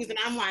shoes, and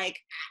I'm like,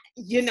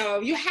 you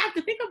have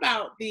to think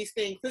about these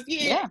things because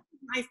it's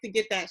nice to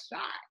get that shot.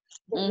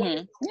 But what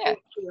is it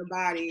to your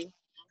body?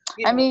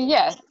 I mean,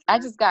 yeah, I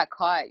just got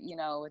caught,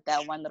 with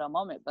that one little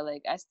moment. But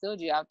like, I still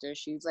do outdoor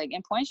shoots. Like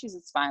in point shoes,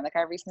 it's fine. Like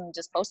I recently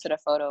just posted a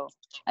photo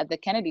at the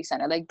Kennedy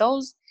Center. Like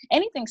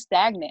anything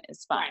stagnant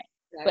is fine.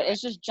 Right. But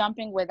it's just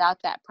jumping without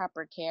that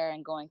proper care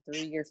and going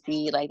through your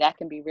feet. Like that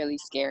can be really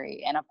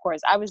scary. And of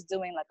course, I was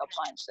doing like a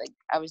bunch. Like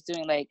I was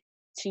doing like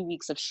 2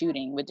 weeks of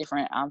shooting with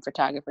different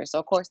photographers. So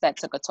of course that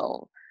took a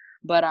toll.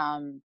 But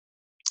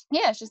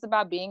yeah, it's just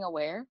about being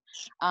aware.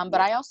 But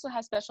I also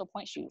have special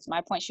point shoes. My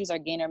point shoes are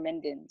Gainer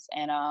Minden's,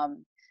 and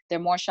they're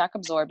more shock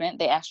absorbent.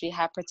 They actually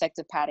have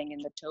protective padding in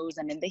the toes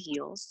and in the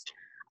heels.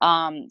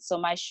 So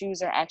my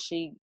shoes are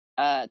actually,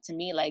 to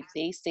me, like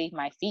they save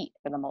my feet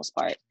for the most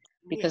part,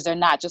 because they're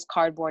not just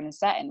cardboard and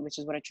satin, which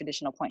is what a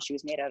traditional point shoe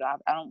is made out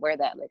of. I don't wear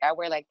that. Like I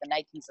wear like the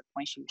Nikes of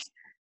point shoes.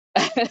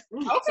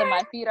 So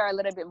my feet are a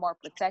little bit more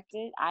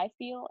protected, I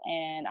feel,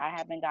 and I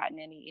haven't gotten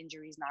any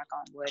injuries, knock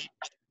on wood,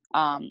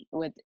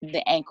 with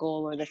the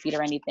ankle or the feet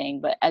or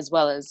anything, but as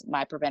well as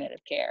my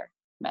preventative care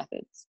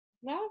methods.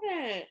 Love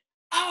it.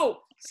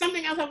 Oh,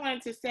 something else I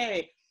wanted to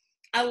say.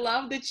 I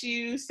love that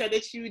you said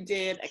that you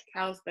did a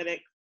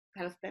calisthenics,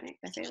 did I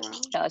say it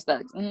wrong?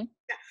 Calisthenics.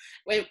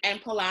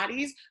 And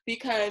Pilates,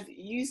 because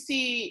you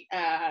see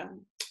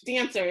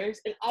dancers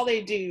and all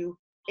they do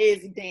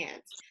is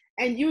dance.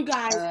 And you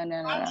guys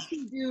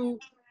actually do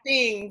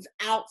things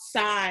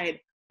outside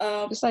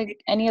of just like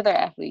any other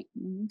athlete.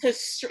 And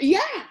actually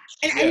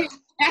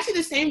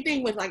the same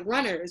thing with like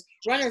runners.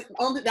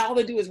 All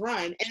they do is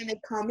run, and then they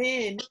come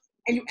in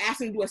and you ask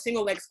them to do a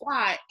single leg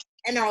squat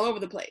and they're all over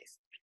the place.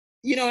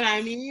 You know what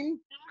I mean?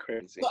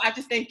 Crazy. So I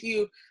just thank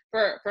you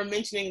for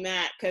mentioning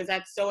that, because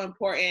that's so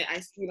important.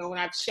 When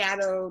I've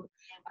shadowed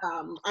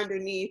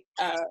underneath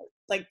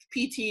like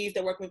PTs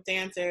that work with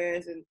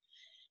dancers, and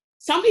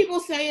some people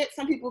say it,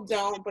 some people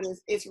don't, but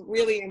it's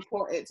really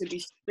important to be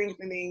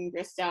strengthening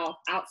yourself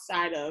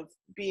outside of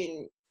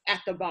being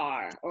at the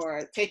bar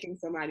or taking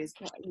somebody's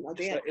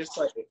dance.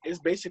 It's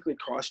basically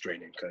cross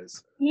training,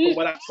 because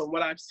from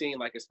what I've seen,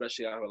 like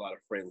especially I have a lot of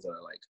friends that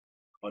are like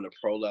on the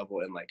pro level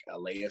in like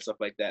LA and stuff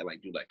like that,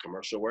 like do like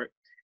commercial work.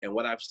 And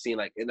what I've seen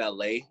like in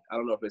LA, I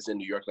don't know if it's in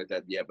New York like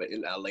that yet, but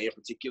in LA in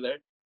particular,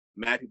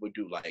 mad people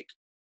do like,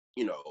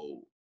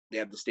 they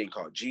have this thing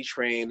called G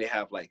Train. They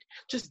have like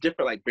just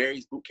different, like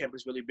Barry's Boot Camp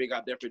is really big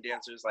out there for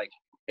dancers. Like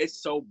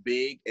it's so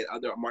big in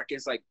other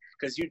markets, like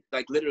because you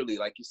like literally,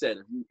 like you said,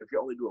 if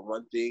you're only doing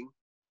one thing,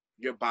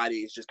 your body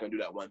is just gonna do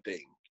that one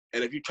thing.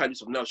 And if you try to do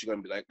something else, you're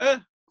gonna be like,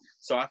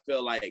 So I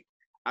feel like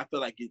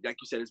like you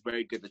said, it's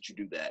very good that you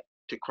do that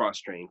to cross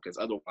train, because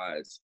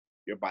otherwise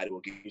your body will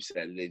get used to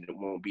that and it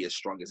won't be as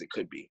strong as it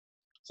could be.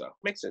 So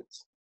makes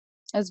sense.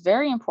 It's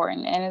very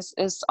important, and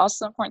it's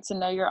also important to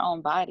know your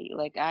own body.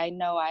 Like I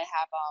know I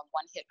have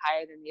one hip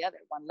higher than the other,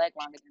 one leg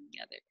longer than the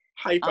other.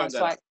 How you found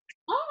that?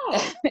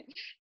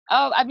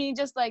 I mean,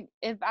 just like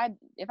if I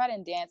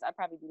didn't dance, I'd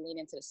probably be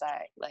leaning to the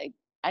side. Like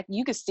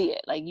you could see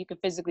it. Like you could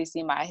physically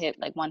see my hip.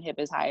 Like one hip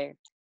is higher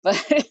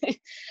but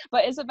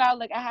but it's about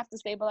like I have to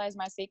stabilize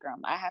my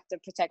sacrum. I have to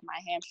protect my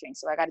hamstring.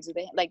 So I got to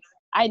do like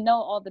I know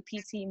all the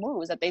PT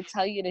moves that they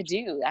tell you to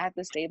do. I have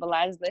to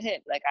stabilize the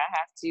hip. Like I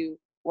have to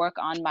work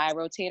on my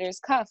rotator's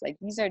cuff. Like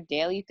these are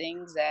daily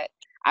things that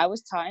I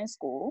was taught in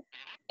school,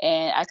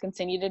 and I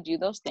continue to do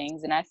those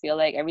things. And I feel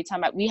like every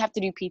time we have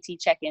to do PT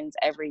check-ins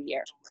every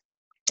year.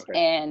 Okay.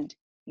 And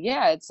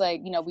yeah, it's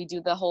like, we do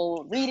the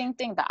whole reading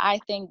thing, the eye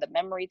thing, the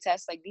memory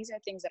test. Like these are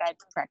things that I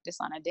practice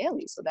on a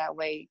daily. So that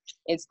way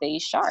it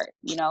stays sharp,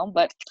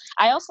 But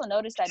I also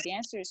noticed that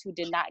dancers who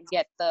did not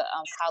get the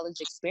college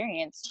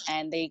experience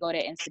and they go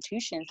to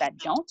institutions that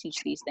don't teach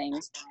these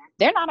things,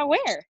 they're not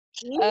aware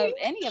of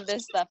any of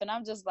this stuff. And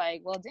I'm just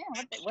like, well,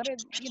 damn, what are,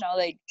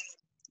 like,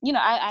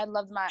 I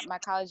loved my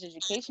college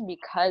education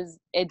because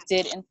it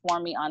did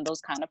inform me on those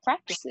kind of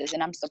practices.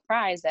 And I'm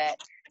surprised that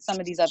some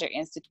of these other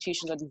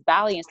institutions or these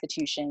Valley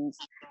institutions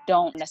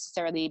don't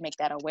necessarily make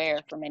that aware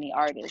for many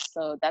artists.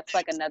 So that's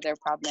like another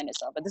problem in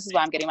itself. But this is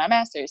why I'm getting my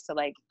master's, to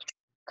like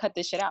cut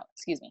this shit out.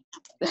 Excuse me.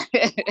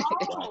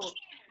 Oh.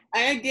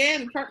 And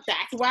again,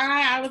 that's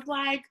why I was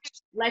like,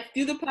 let's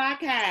do the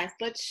podcast.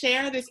 Let's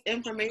share this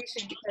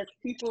information because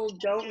people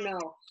don't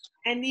know.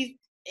 And these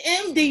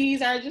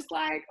MDs are just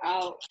like,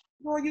 oh,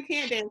 well, you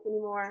can't dance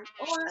anymore.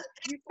 Or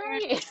you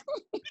can't.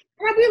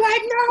 And I'll be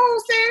like, no,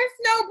 sis,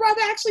 no,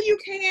 brother, actually you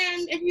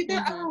can if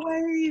there are other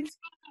ways.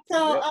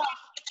 So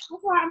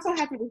that's why I'm so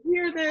happy to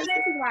hear this. This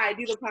is why I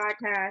do the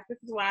podcast. This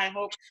is why I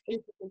hope we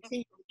can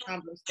continue this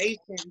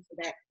conversation so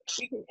that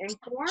we can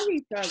inform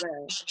each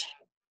other.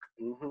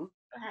 Mm-hmm.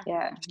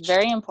 Yeah,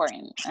 very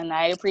important. And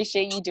I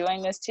appreciate you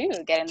doing this too,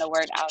 getting the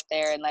word out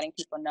there and letting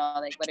people know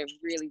like what it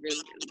really,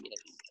 really, really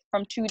is.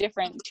 From two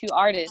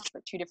artists,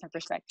 but two different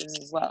perspectives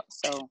as well.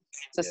 So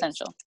it's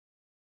essential.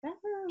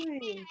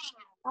 Definitely.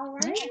 All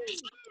right.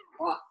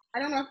 Well, I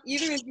don't know if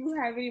either of you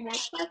have any more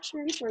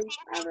questions for each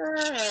other.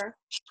 Or...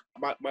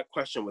 My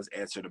question was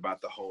answered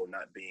about the whole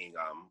not being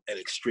an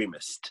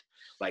extremist,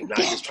 like not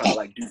just trying to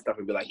like do stuff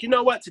and be like, you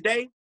know what,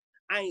 today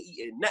I ain't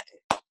eating nothing.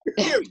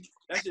 Period.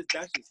 That's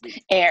just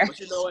me. Air. But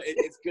you know what?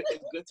 It's good.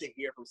 It's good to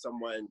hear from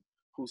someone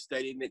who's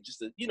studying it, just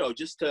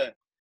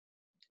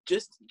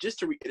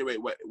to reiterate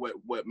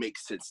what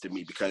makes sense to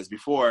me. Because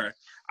before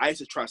I used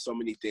to try so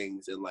many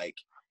things and like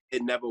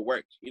it never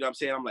worked. You know what I'm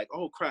saying? I'm like,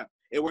 oh crap,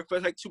 it worked for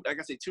like 2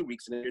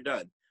 weeks and then you're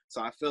done.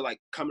 So I feel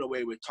like coming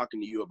away with talking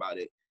to you about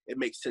it, it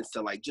makes sense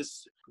to like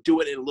just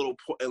do it in little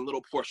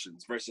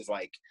portions versus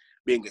like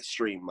being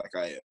extreme like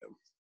I am.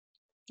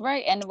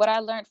 Right. And what I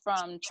learned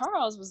from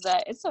Charles was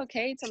that it's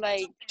okay to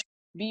like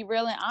be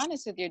real and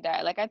honest with your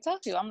diet. Like I tell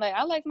you, I'm like,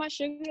 I like my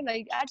sugar.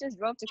 Like I just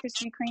drove to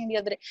Krispy Kreme the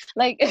other day.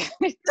 Like,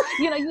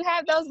 you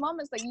have those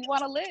moments that you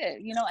want to live,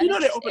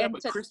 and they opened up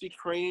a Krispy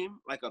Kreme,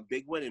 like a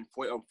big one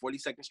on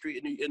 42nd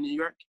Street in New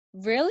York.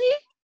 Really?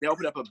 They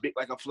opened up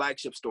a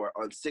flagship store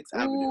on 6th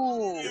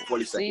Avenue in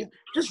 42nd.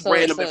 Just so,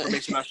 random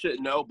information I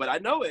shouldn't know, but I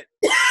know it.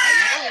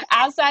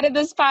 Outside of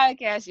this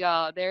podcast,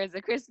 y'all, there is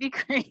a Krispy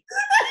Kreme.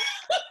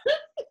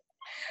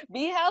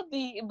 Be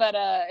healthy, but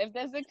if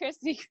there's a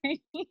Krispy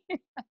Kreme,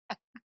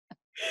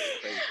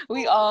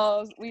 we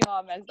all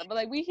messed up. But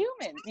like we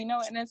humans,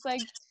 and it's like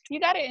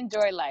you gotta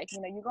enjoy life.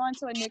 You go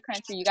into a new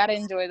country, you gotta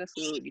enjoy the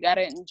food, you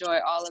gotta enjoy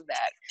all of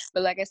that.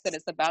 But like I said,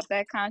 it's about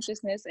that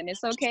consciousness, and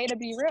it's okay to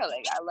be real.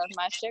 Like I love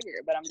my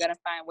sugar, but I'm gonna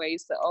find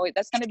ways to always.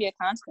 That's gonna be a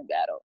constant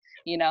battle,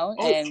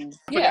 And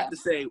I forgot to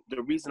say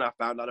the reason I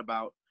found out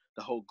about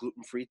the whole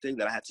gluten-free thing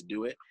that I had to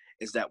do it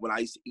is that when I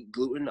used to eat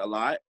gluten a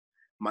lot,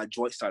 my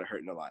joints started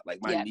hurting a lot. Like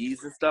my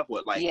knees and stuff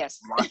would like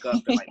lock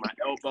up, and like my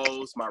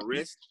elbows, my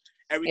wrist,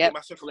 everything.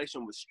 My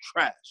circulation was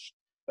trash.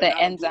 But the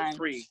enzyme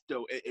free,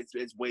 so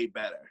it's way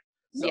better.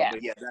 So,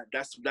 but yeah,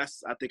 that's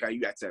I think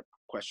you asked that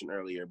question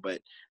earlier, but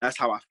that's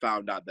how I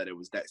found out that it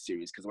was that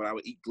serious. Because when I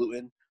would eat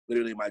gluten,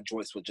 literally my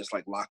joints would just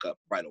like lock up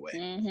right away.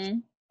 Mm-hmm.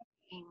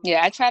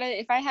 Yeah, I try to.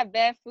 If I have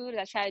bad food,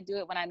 I try to do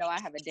it when I know I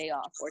have a day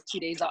off or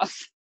 2 days off.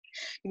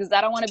 Because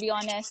I don't want to be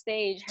on that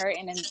stage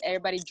hurting and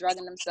everybody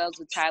drugging themselves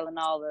with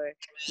Tylenol or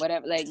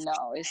whatever. Like,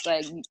 no, it's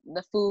like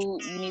the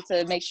food, you need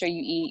to make sure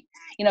you eat.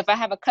 If I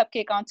have a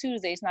cupcake on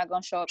Tuesday, it's not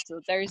going to show up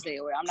till Thursday,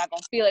 or I'm not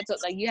going to feel it.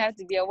 Like, you have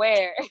to be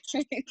aware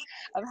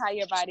of how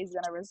your body's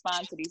going to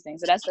respond to these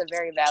things. So that's a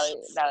very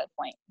valid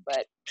point.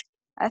 But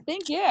I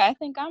think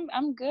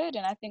I'm good,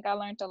 and I think I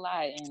learned a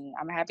lot, and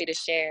I'm happy to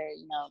share,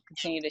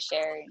 continue to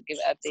share and give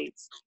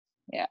updates.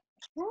 Yeah.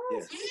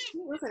 Yes.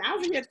 Listen, I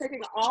was here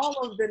taking all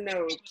of the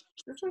notes.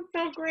 This was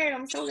so great.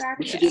 I'm so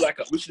happy. We should do like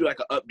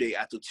an update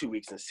after 2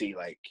 weeks and see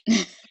like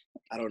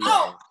I don't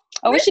know.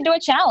 We should do a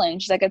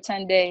challenge, like a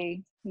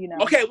 10-day.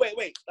 Okay,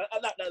 wait.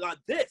 Now,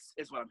 this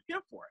is what I'm here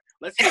for.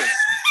 Let's hear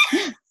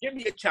it. Give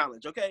me a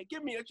challenge, okay?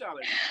 Give me a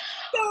challenge.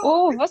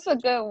 Oh, what's a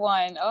good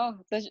one? Oh,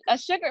 a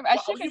sugar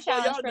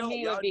challenge for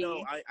me would be.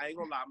 I ain't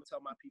gonna lie. I'm gonna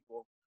tell my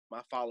people,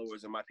 my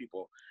followers, and my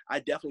people. I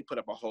definitely put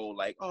up a whole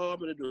like, I'm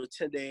gonna do a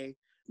 10-day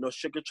no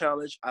sugar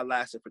challenge. I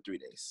lasted for 3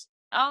 days.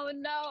 Oh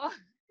no!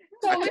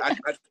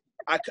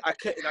 I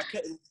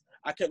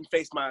couldn't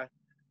face my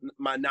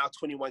now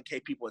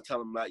 21K people and tell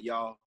them that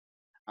y'all,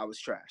 I was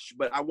trash.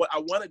 But I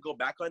want to go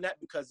back on that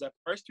because the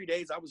first 3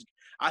 days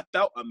I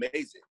felt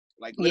amazing.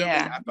 Like literally,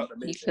 Yeah, I felt you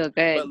amazing. feel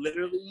good. But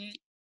literally,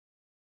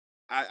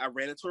 I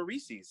ran into a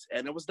Reese's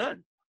and it was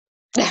done.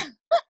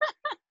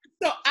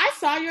 So I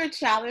saw your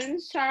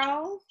challenge,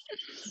 Charles,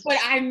 but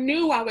I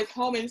knew I was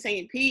home in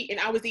St. Pete and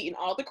I was eating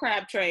all the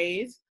crab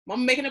trays.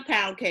 I'm making a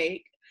pound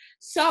cake.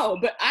 So,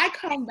 but I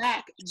come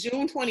back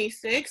June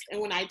 26th, and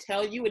when I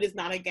tell you it is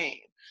not a game.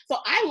 So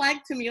I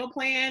like to meal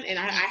plan, and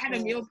I had a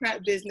meal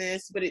prep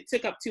business, but it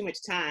took up too much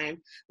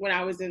time when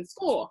I was in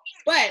school.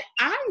 But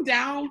I'm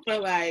down for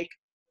like,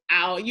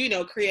 I'll,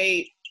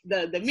 create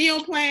the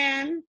meal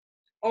plan,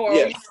 or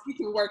Yes. you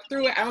can work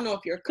through it. I don't know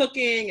if you're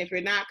cooking, if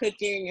you're not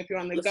cooking, if you're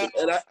on the Listen,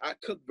 go. and I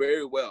cook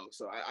very well,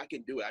 so I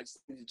can do it. I just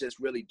need to just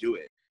really do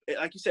it. And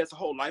like you said, it's a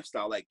whole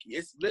lifestyle. Like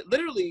it's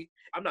literally,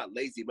 I'm not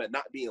lazy, but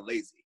not being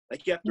lazy.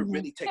 Like you have to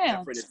really take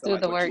effort into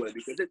like what you want to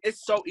do because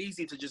it's so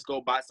easy to just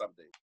go buy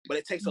something, but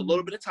it takes a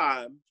little bit of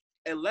time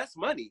and less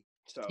money.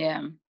 So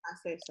yeah, I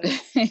say so.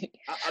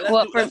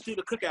 Let's do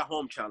the cook at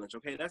home challenge.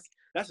 Okay,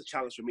 that's a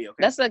challenge for me. Okay,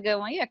 that's a good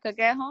one. Yeah, cook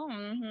at home.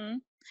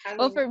 Mm-hmm.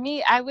 Well, for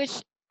me, I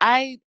wish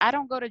I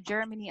don't go to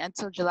Germany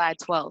until July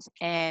 12th,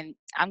 and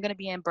I'm gonna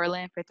be in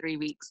Berlin for 3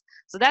 weeks.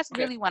 So that's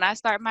really when I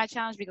start my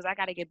challenge because I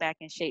got to get back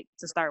in shape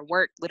to start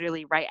work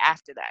literally right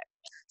after that.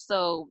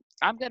 So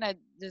I'm gonna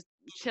just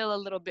chill a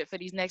little bit for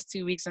these next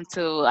 2 weeks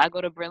until I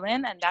go to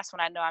Berlin, and that's when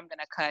I know I'm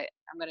gonna cut.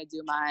 I'm gonna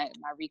do my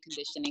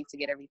reconditioning to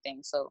get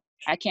everything. So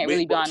I can't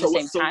really be on the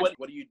same time.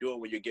 What are you doing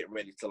when you're getting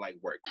ready to like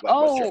work? Like,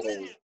 what's your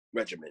whole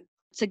regimen?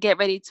 To get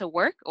ready to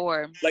work,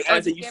 or like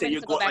as you say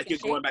you're going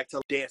going back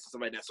to dance or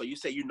something like that. So you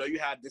say you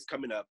have this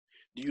coming up.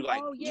 Do you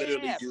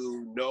literally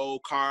do no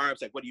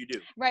carbs? Like what do you do?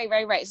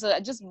 Right. So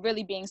just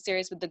really being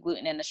serious with the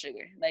gluten and the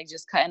sugar, like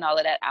just cutting all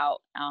of that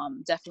out.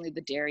 Definitely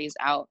the dairy is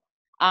out.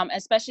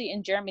 Especially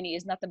in Germany,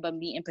 it's nothing but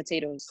meat and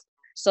potatoes.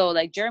 So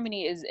like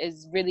Germany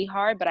is really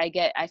hard, but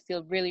I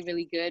feel really,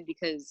 really good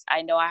because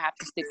I know I have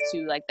to stick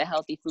to like the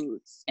healthy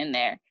foods in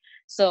there.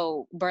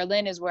 So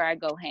Berlin is where I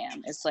go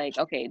ham. It's like,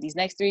 okay, these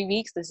next 3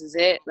 weeks, this is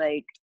it.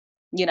 Like,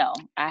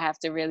 I have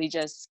to really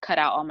just cut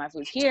out all my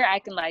foods. Here, I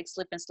can like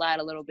slip and slide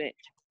a little bit.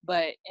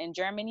 But in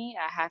Germany,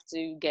 I have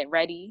to get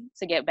ready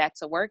to get back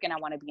to work and I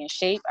want to be in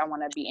shape. I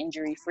want to be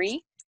injury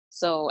free.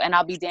 So, and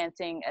I'll be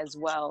dancing as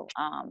well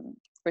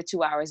for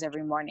 2 hours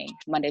every morning,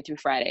 Monday through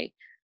Friday.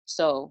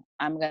 So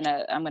I'm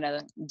gonna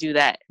do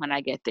that when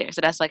I get there.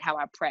 So that's like how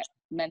I prep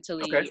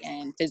mentally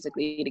and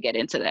physically to get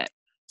into that.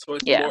 So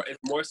it's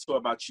more so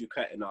about you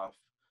cutting off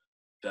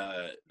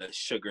the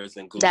sugars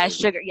and gluten. That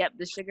sugar,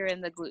 the sugar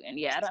and the gluten.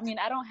 Yeah,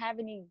 I don't have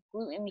any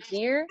gluten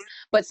here,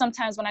 but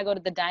sometimes when I go to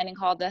the dining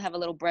hall, they'll have a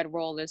little bread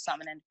roll or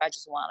something, and if I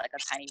just want like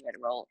a tiny bread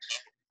roll,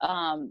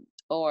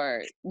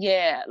 or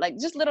like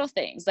just little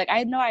things. Like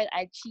I know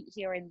I cheat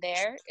here and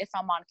there if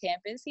I'm on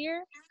campus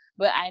here,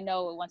 but I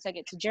know once I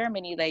get to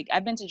Germany, like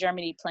I've been to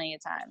Germany plenty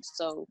of times,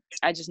 so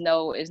I just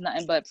know it's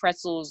nothing but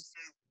pretzels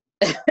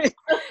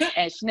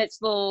and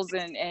schnitzels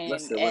and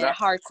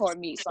hardcore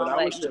meat. So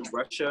I was in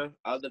Russia,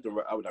 I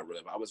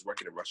was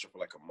working in Russia for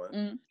like a month.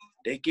 Mm-hmm.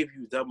 They give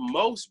you the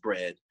most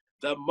bread,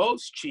 the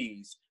most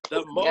cheese,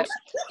 the most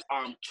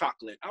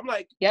chocolate. I'm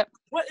like,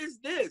 what is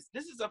this?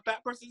 This is a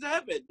fat person's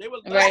heaven. They were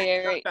not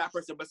a fat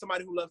person, but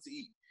somebody who loves to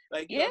eat.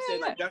 Like, you know what I'm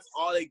saying? Like, that's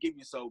all they give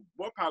you. So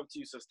more power to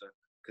you, sister.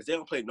 Because they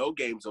don't play no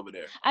games over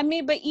there. I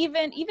mean, but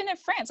even in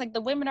France, like the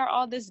women are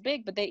all this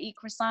big, but they eat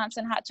croissants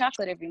and hot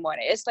chocolate every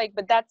morning. It's like,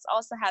 but that's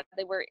also how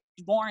they were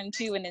born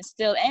too, and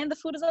instilled. And the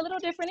food is a little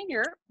different in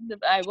Europe.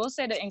 I will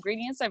say the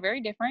ingredients are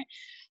very different,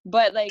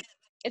 but like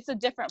it's a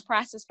different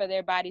process for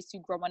their bodies to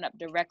growing up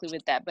directly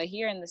with that. But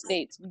here in the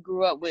States, we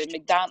grew up with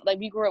McDonald's, like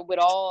we grew up with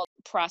all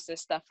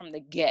processed stuff from the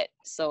get.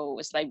 So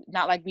it's like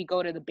not like we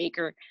go to the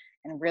baker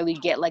and really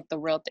get like the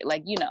real thing.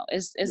 Like,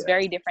 it's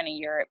very different in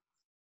Europe.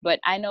 But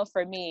I know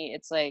for me,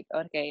 it's like,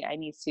 okay, I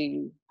need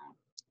to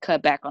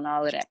cut back on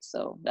all of that.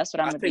 So that's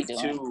what I'm going to be doing.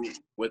 I think,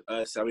 too, with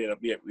us, I mean,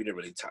 we didn't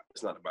really talk.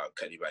 It's not about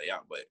cutting anybody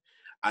out, but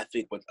I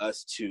think with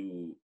us,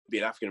 to be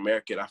an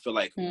African-American, I feel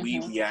like we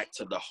react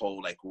to the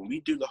whole, like, when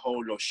we do the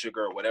whole no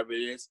sugar or whatever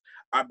it is,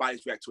 our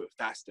bodies react to it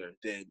faster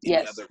than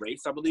any other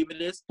race, I believe it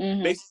is.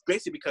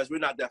 Basically because we're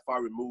not that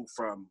far removed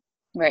from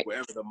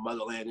wherever the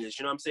motherland is,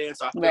 you know what I'm saying?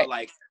 So I feel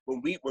like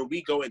when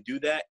we go and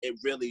do that, it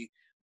really...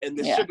 And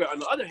the sugar, on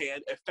the other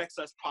hand, affects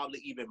us probably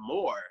even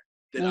more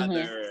than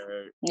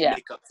other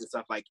makeups and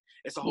stuff. Like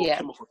it's a whole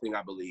chemical thing,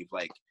 I believe.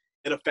 Like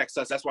it affects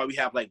us. That's why we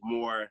have like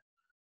more.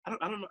 I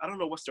don't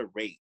know what's the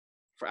rate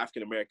for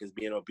African Americans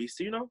being obese.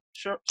 Do you know,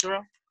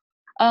 Cheryl?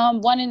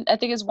 I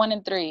think it's 1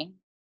 in 3.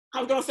 I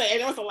was gonna say, I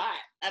know it's a lot.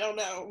 I don't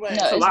know, but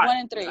no, it's 1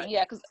 in 3. Right?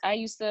 Yeah, because I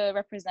used to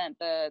represent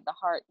the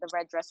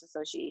Red Dress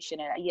Association,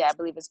 and I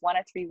believe it's 1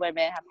 in 3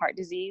 women have heart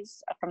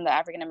disease from the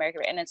African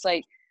American, and it's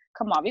like,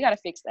 come on, we gotta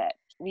fix that.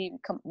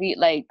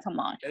 Come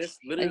on. And it's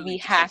literally we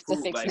have to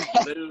fix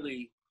that.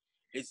 Literally,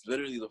 it's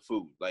literally the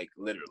food. Like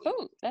literally.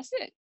 Food. That's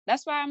it.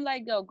 That's why I'm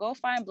like, go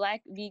find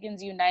Black Vegans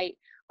Unite.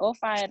 Go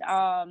find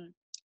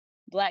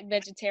Black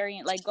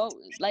vegetarian. Like, go,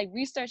 like,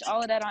 research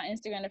all of that on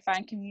Instagram to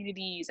find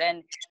communities,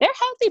 and they're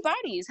healthy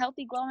bodies,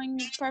 healthy,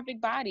 glowing,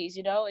 perfect bodies,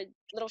 you know, and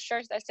little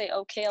shirts that say,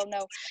 oh, kale,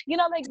 no, you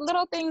know, like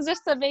little things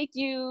just to make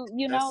you,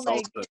 you know, That's so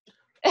like, good.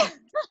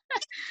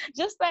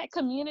 just that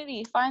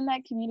community, find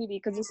that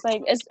community, because it's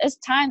like, it's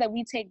time that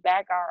we take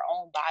back our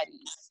own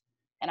bodies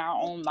and our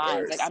own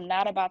minds. Like, I'm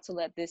not about to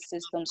let this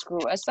system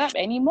screw us up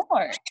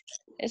anymore.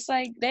 It's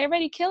like, they're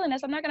already killing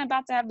us. I'm not gonna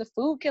about to have the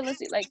food kill us.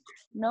 Like,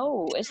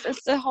 no,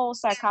 it's the whole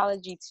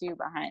psychology too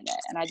behind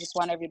that, and I just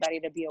want everybody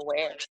to be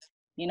aware,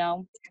 you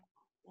know.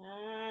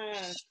 Ah.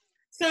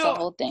 It's a So,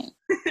 whole thing.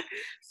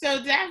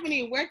 so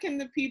Daphne, where can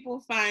the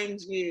people find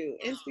you?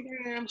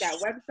 Instagram,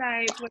 got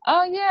websites?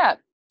 Oh yeah,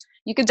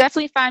 you can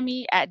definitely find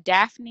me at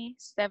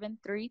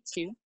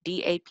Daphne732,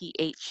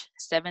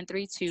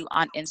 DAPH732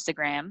 on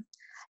Instagram,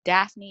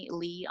 Daphne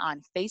Lee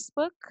on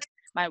Facebook.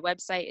 My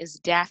website is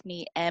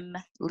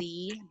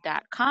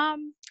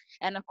daphnemlee.com.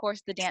 And of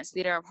course, the Dance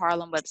Theater of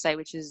Harlem website,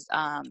 which is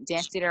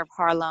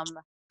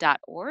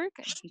dancetheaterofharlem.org.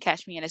 You can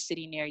catch me in a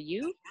city near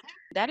you.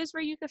 That is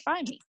where you can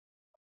find me.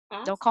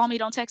 Awesome. Don't call me,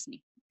 don't text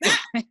me.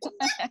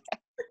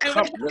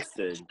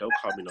 Listen, don't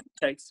call me, no,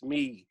 text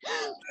me.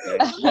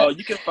 Okay. Well,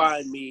 you can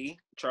find me,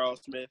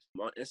 Charles Smith,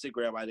 on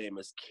Instagram. My name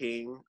is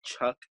King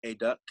Chuck a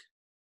Duck.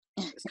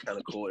 It's kind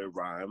of cool. It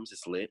rhymes.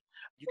 It's lit.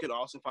 You can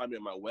also find me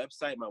on my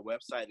website. My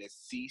website is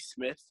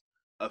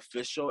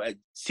csmithofficial at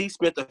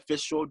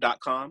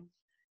csmithofficial.com.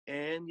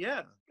 And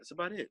yeah, that's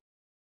about it.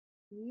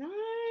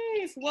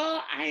 Nice.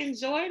 Well, I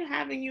enjoyed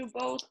having you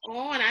both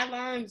on. I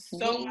learned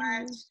so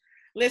much.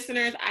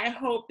 Listeners, I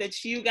hope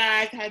that you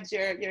guys had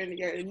your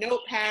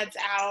notepads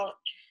out.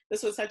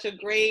 This was such a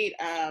great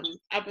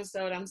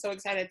episode. I'm so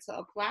excited to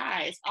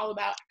apply. It's all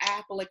about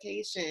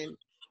application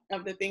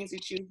of the things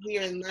that you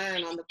hear and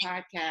learn on the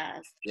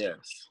podcast.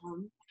 Yes.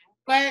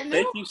 But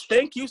no,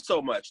 thank you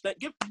so much.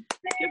 Give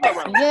a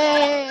round.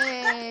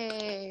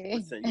 Yay!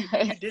 Listen,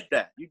 you did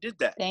that. You did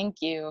that.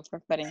 Thank you for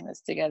putting this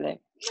together.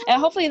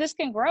 And hopefully this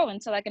can grow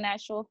into like an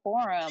actual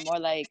forum, or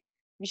like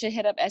we should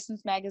hit up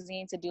Essence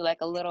Magazine to do like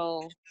a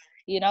little,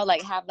 you know,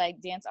 like have like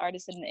dance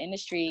artists in the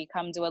industry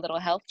come do a little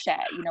health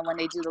chat, you know, when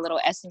they do the little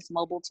Essence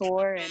mobile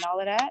tour and all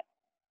of that.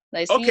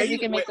 Like, see if we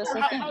can make this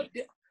a thing.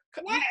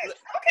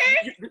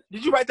 Okay.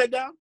 Did you write that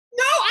down?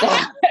 No,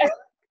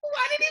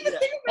 I didn't even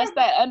think about That's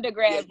that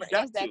undergrad,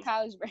 that's that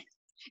college brand.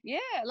 Yeah,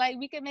 like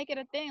we can make it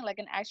a thing, like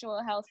an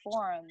actual health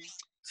forum.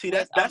 See,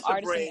 that's the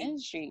artists brain. in the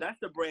industry. That's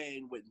the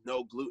brain with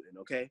no gluten,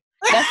 okay?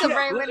 That's the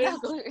brain with no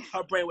gluten.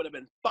 Her brain would have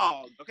been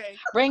fogged, okay?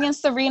 Bring in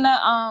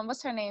Serena.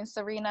 What's her name?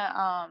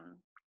 Serena.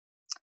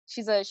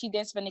 She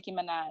danced for Nicki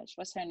Minaj.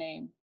 What's her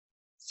name?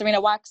 Selena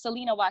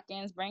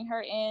Watkins. Bring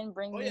her in.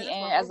 Bring me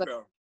in as a.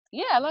 Girl.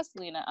 Yeah, I love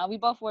Selena. We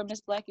both were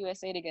Miss Black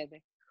USA together.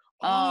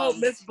 Oh,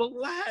 Miss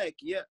Black.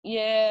 Yeah.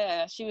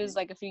 Yeah, she was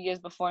like a few years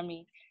before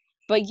me.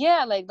 But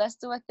yeah, like, let's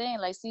do a thing.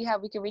 Like, see how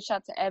we can reach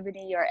out to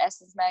Ebony or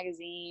Essence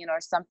Magazine or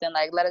something.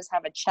 Like, let us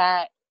have a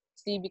chat.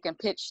 See if we can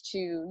pitch to,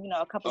 you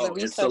know, a couple of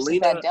resources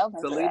that delve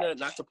into Selena,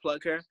 not to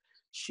plug her,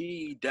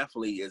 she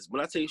definitely is.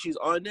 When I tell you she's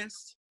on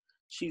this,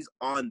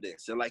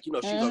 and like, you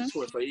know, she's on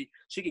tour, so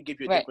she can give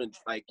you a different,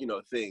 like, you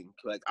know, thing.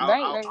 Like,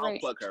 I'll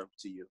plug her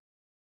to you.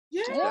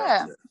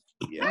 Yeah.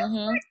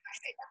 Mm-hmm.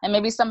 And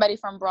maybe somebody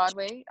from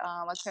Broadway.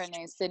 What's her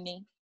name?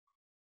 Sydney.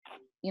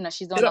 You know,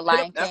 she's doing The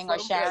Lion King, or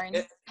Sharon.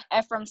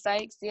 Ephraim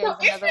Sykes. Yeah, no,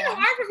 it's been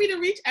hard for me to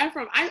reach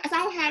Ephraim. I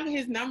don't have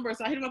his number,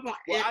 so I hit him up on.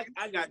 Well,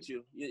 I got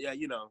you. Yeah,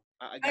 you know,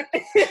 I got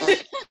you.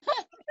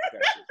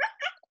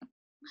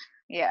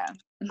 Yeah.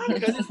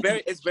 Because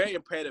it's very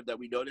imperative that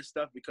we know this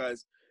stuff,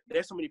 because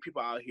there's so many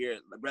people out here,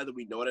 whether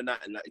we know it or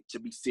not, and like, to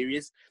be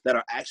serious, that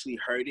are actually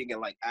hurting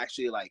and like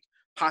actually like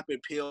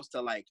popping pills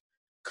to like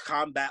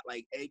combat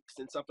like aches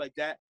and stuff like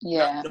that.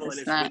 Yeah, not knowing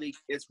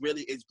it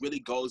really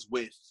goes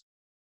with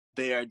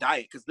their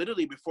diet. Because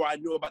literally before I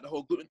knew about the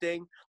whole gluten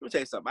thing, let me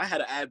tell you something. I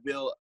had an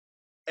Advil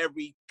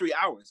every 3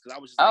 hours because I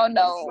was just like, oh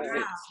no, what it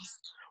is.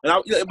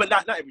 But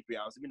not every 3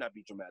 hours. Let me not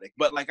be dramatic.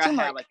 But like I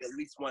had like at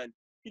least one,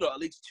 you know, at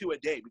least two a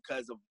day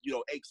because of, you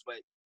know, aches.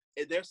 But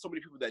there's so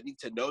many people that need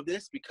to know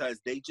this because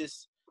they're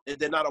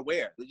not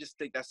aware. They just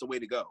think that's the way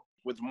to go.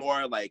 With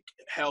more like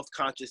health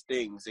conscious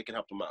things, it can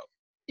help them out.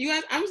 You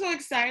guys, I'm so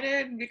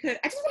excited because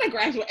I just want to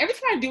graduate. Every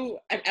time I do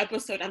an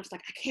episode, I'm just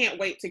like, I can't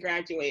wait to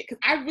graduate, because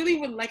I really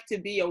would like to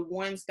be a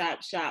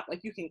one-stop shop.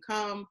 Like, you can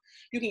come,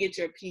 you can get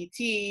your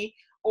PT,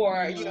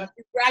 or you know, if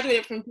you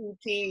graduated from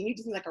PT, you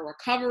just need like a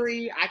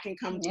recovery. I can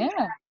come.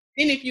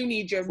 Then if you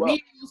need your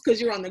meals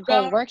because you're on the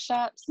go,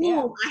 workshops.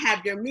 Boom, I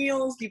have your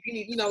meals. If you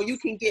need, you know, you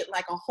can get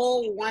like a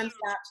whole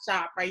one-stop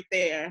shop right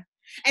there.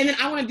 And then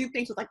I want to do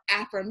things with like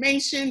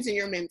affirmations and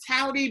your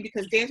mentality,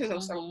 because dancers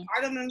are so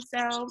hard on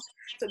themselves.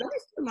 So those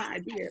are my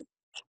ideas.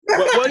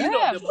 Well, you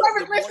know,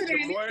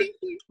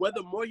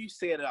 the more you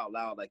say it out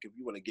loud, like if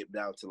you want to get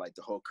down to like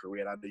the whole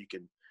career, and I know you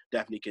can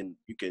definitely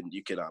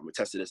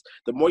attest to this.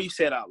 The more you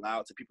say it out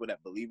loud to people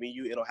that believe in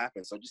you, it'll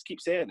happen. So just keep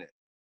saying it.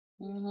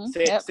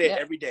 Say it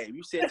every day.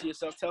 You say it to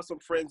yourself. Tell some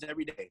friends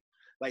every day,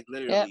 like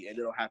literally, and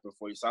it'll happen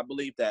for you. So I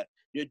believe that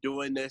you're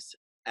doing this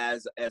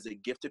as a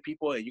gift to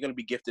people, and you're gonna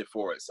be gifted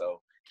for it.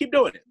 So keep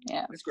doing it.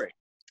 Yeah, it's great.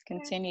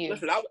 Continue.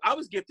 Listen, I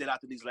was gifted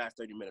after these last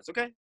 30 minutes.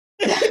 Okay.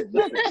 Listen,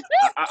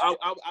 I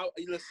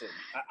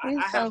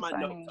have my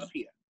notes up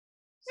here,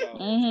 so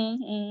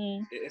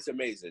it's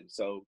amazing.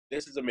 So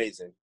this is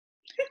amazing.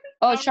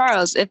 Oh,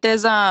 Charles, if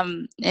there's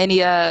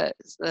any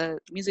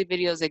music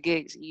videos or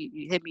gigs,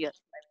 you hit me up.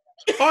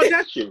 Oh, I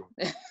got you.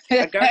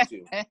 I got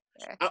you.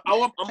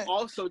 I'm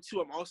also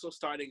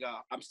starting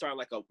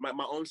like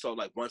my own sort of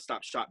like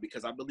one-stop shop,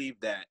 because I believe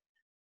that,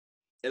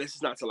 and this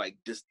is not to like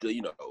just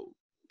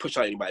push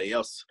on anybody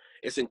else.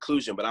 It's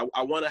inclusion, but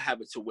I want to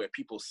have it to where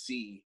people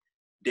see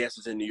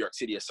dancers in New York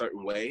City a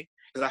certain way,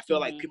 because I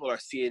feel like people are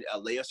seeing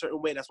LA a certain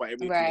way. That's why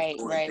everything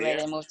is going there.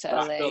 They moved to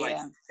but LA. I feel like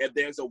if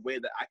there's a way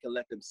that I can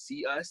let them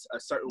see us a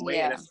certain way,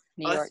 and us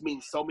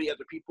means so many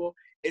other people.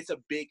 It's a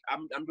big.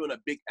 I'm doing a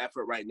big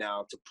effort right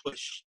now to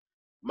push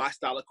my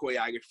style of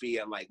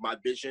choreography and like my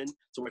vision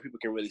to where people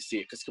can really see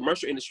it, because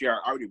commercial industry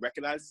already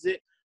recognizes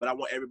it, but I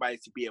want everybody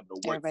to be able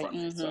to work from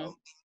it. So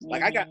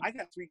like I got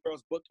 3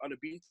 girls booked on the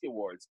BET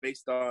Awards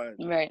based on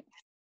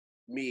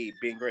me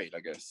being great, I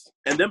guess,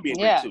 and them being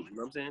great too. You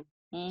know what I'm saying?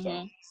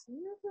 So.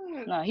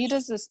 No, he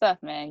does his stuff,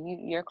 man.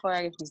 Your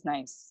choreography is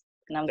nice,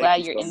 and I'm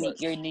glad you're in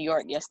New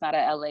York. Yes, not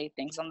a LA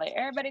thing. So I'm like,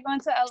 everybody going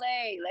to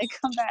LA, like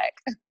come back.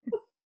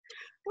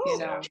 You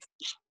know.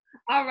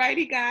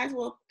 Alrighty, guys.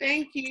 Well,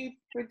 thank you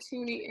for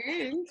tuning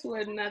in to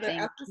another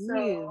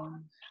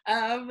episode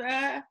of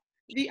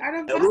The Art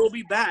of Body. And we'll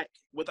be back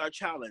with our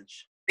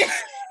challenge.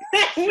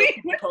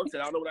 We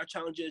posted. I don't know what our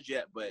challenge is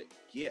yet, but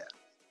yeah.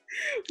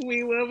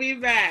 We will be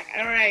back.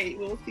 All right.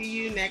 We'll see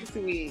you next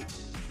week.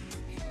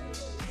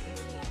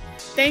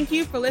 Thank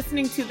you for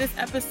listening to this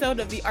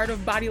episode of the Art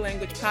of Body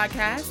Language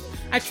podcast.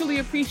 I truly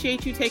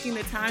appreciate you taking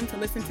the time to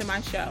listen to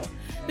my show.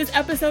 This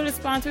episode is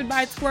sponsored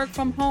by Twerk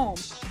from Home.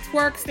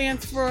 Twerk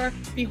stands for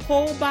the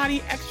whole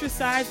body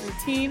exercise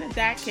routine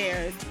that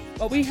cares.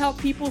 Where we help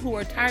people who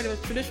are tired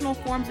of traditional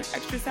forms of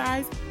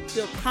exercise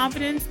build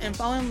confidence and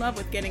fall in love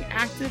with getting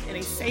active in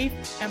a safe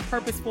and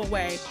purposeful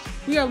way.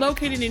 We are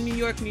located in New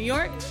York, New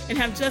York, and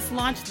have just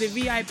launched the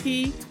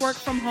VIP Twerk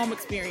from Home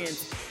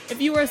experience.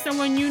 If you or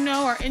someone you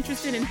know are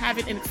interested in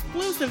having an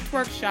exclusive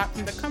twerk shop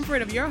from the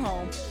comfort of your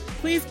home,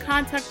 please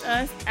contact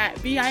us at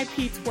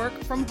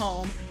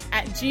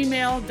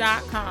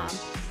viptwerkfromhome@gmail.com.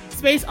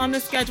 Space on the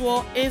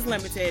schedule is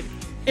limited.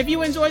 If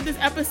you enjoyed this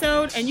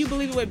episode and you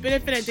believe it would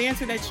benefit a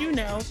dancer that you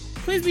know,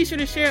 please be sure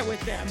to share it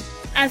with them.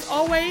 As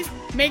always,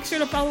 make sure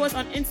to follow us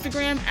on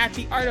Instagram at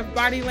The Art of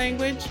Body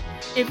Language.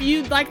 If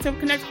you'd like to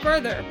connect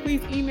further,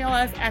 please email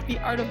us at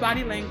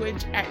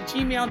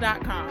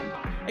theartofbodylanguage@gmail.com.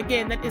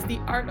 Again, that is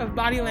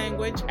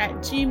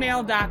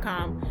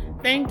theartofbodylanguage@gmail.com.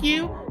 Thank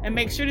you, and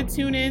make sure to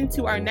tune in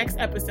to our next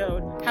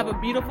episode. Have a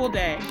beautiful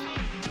day.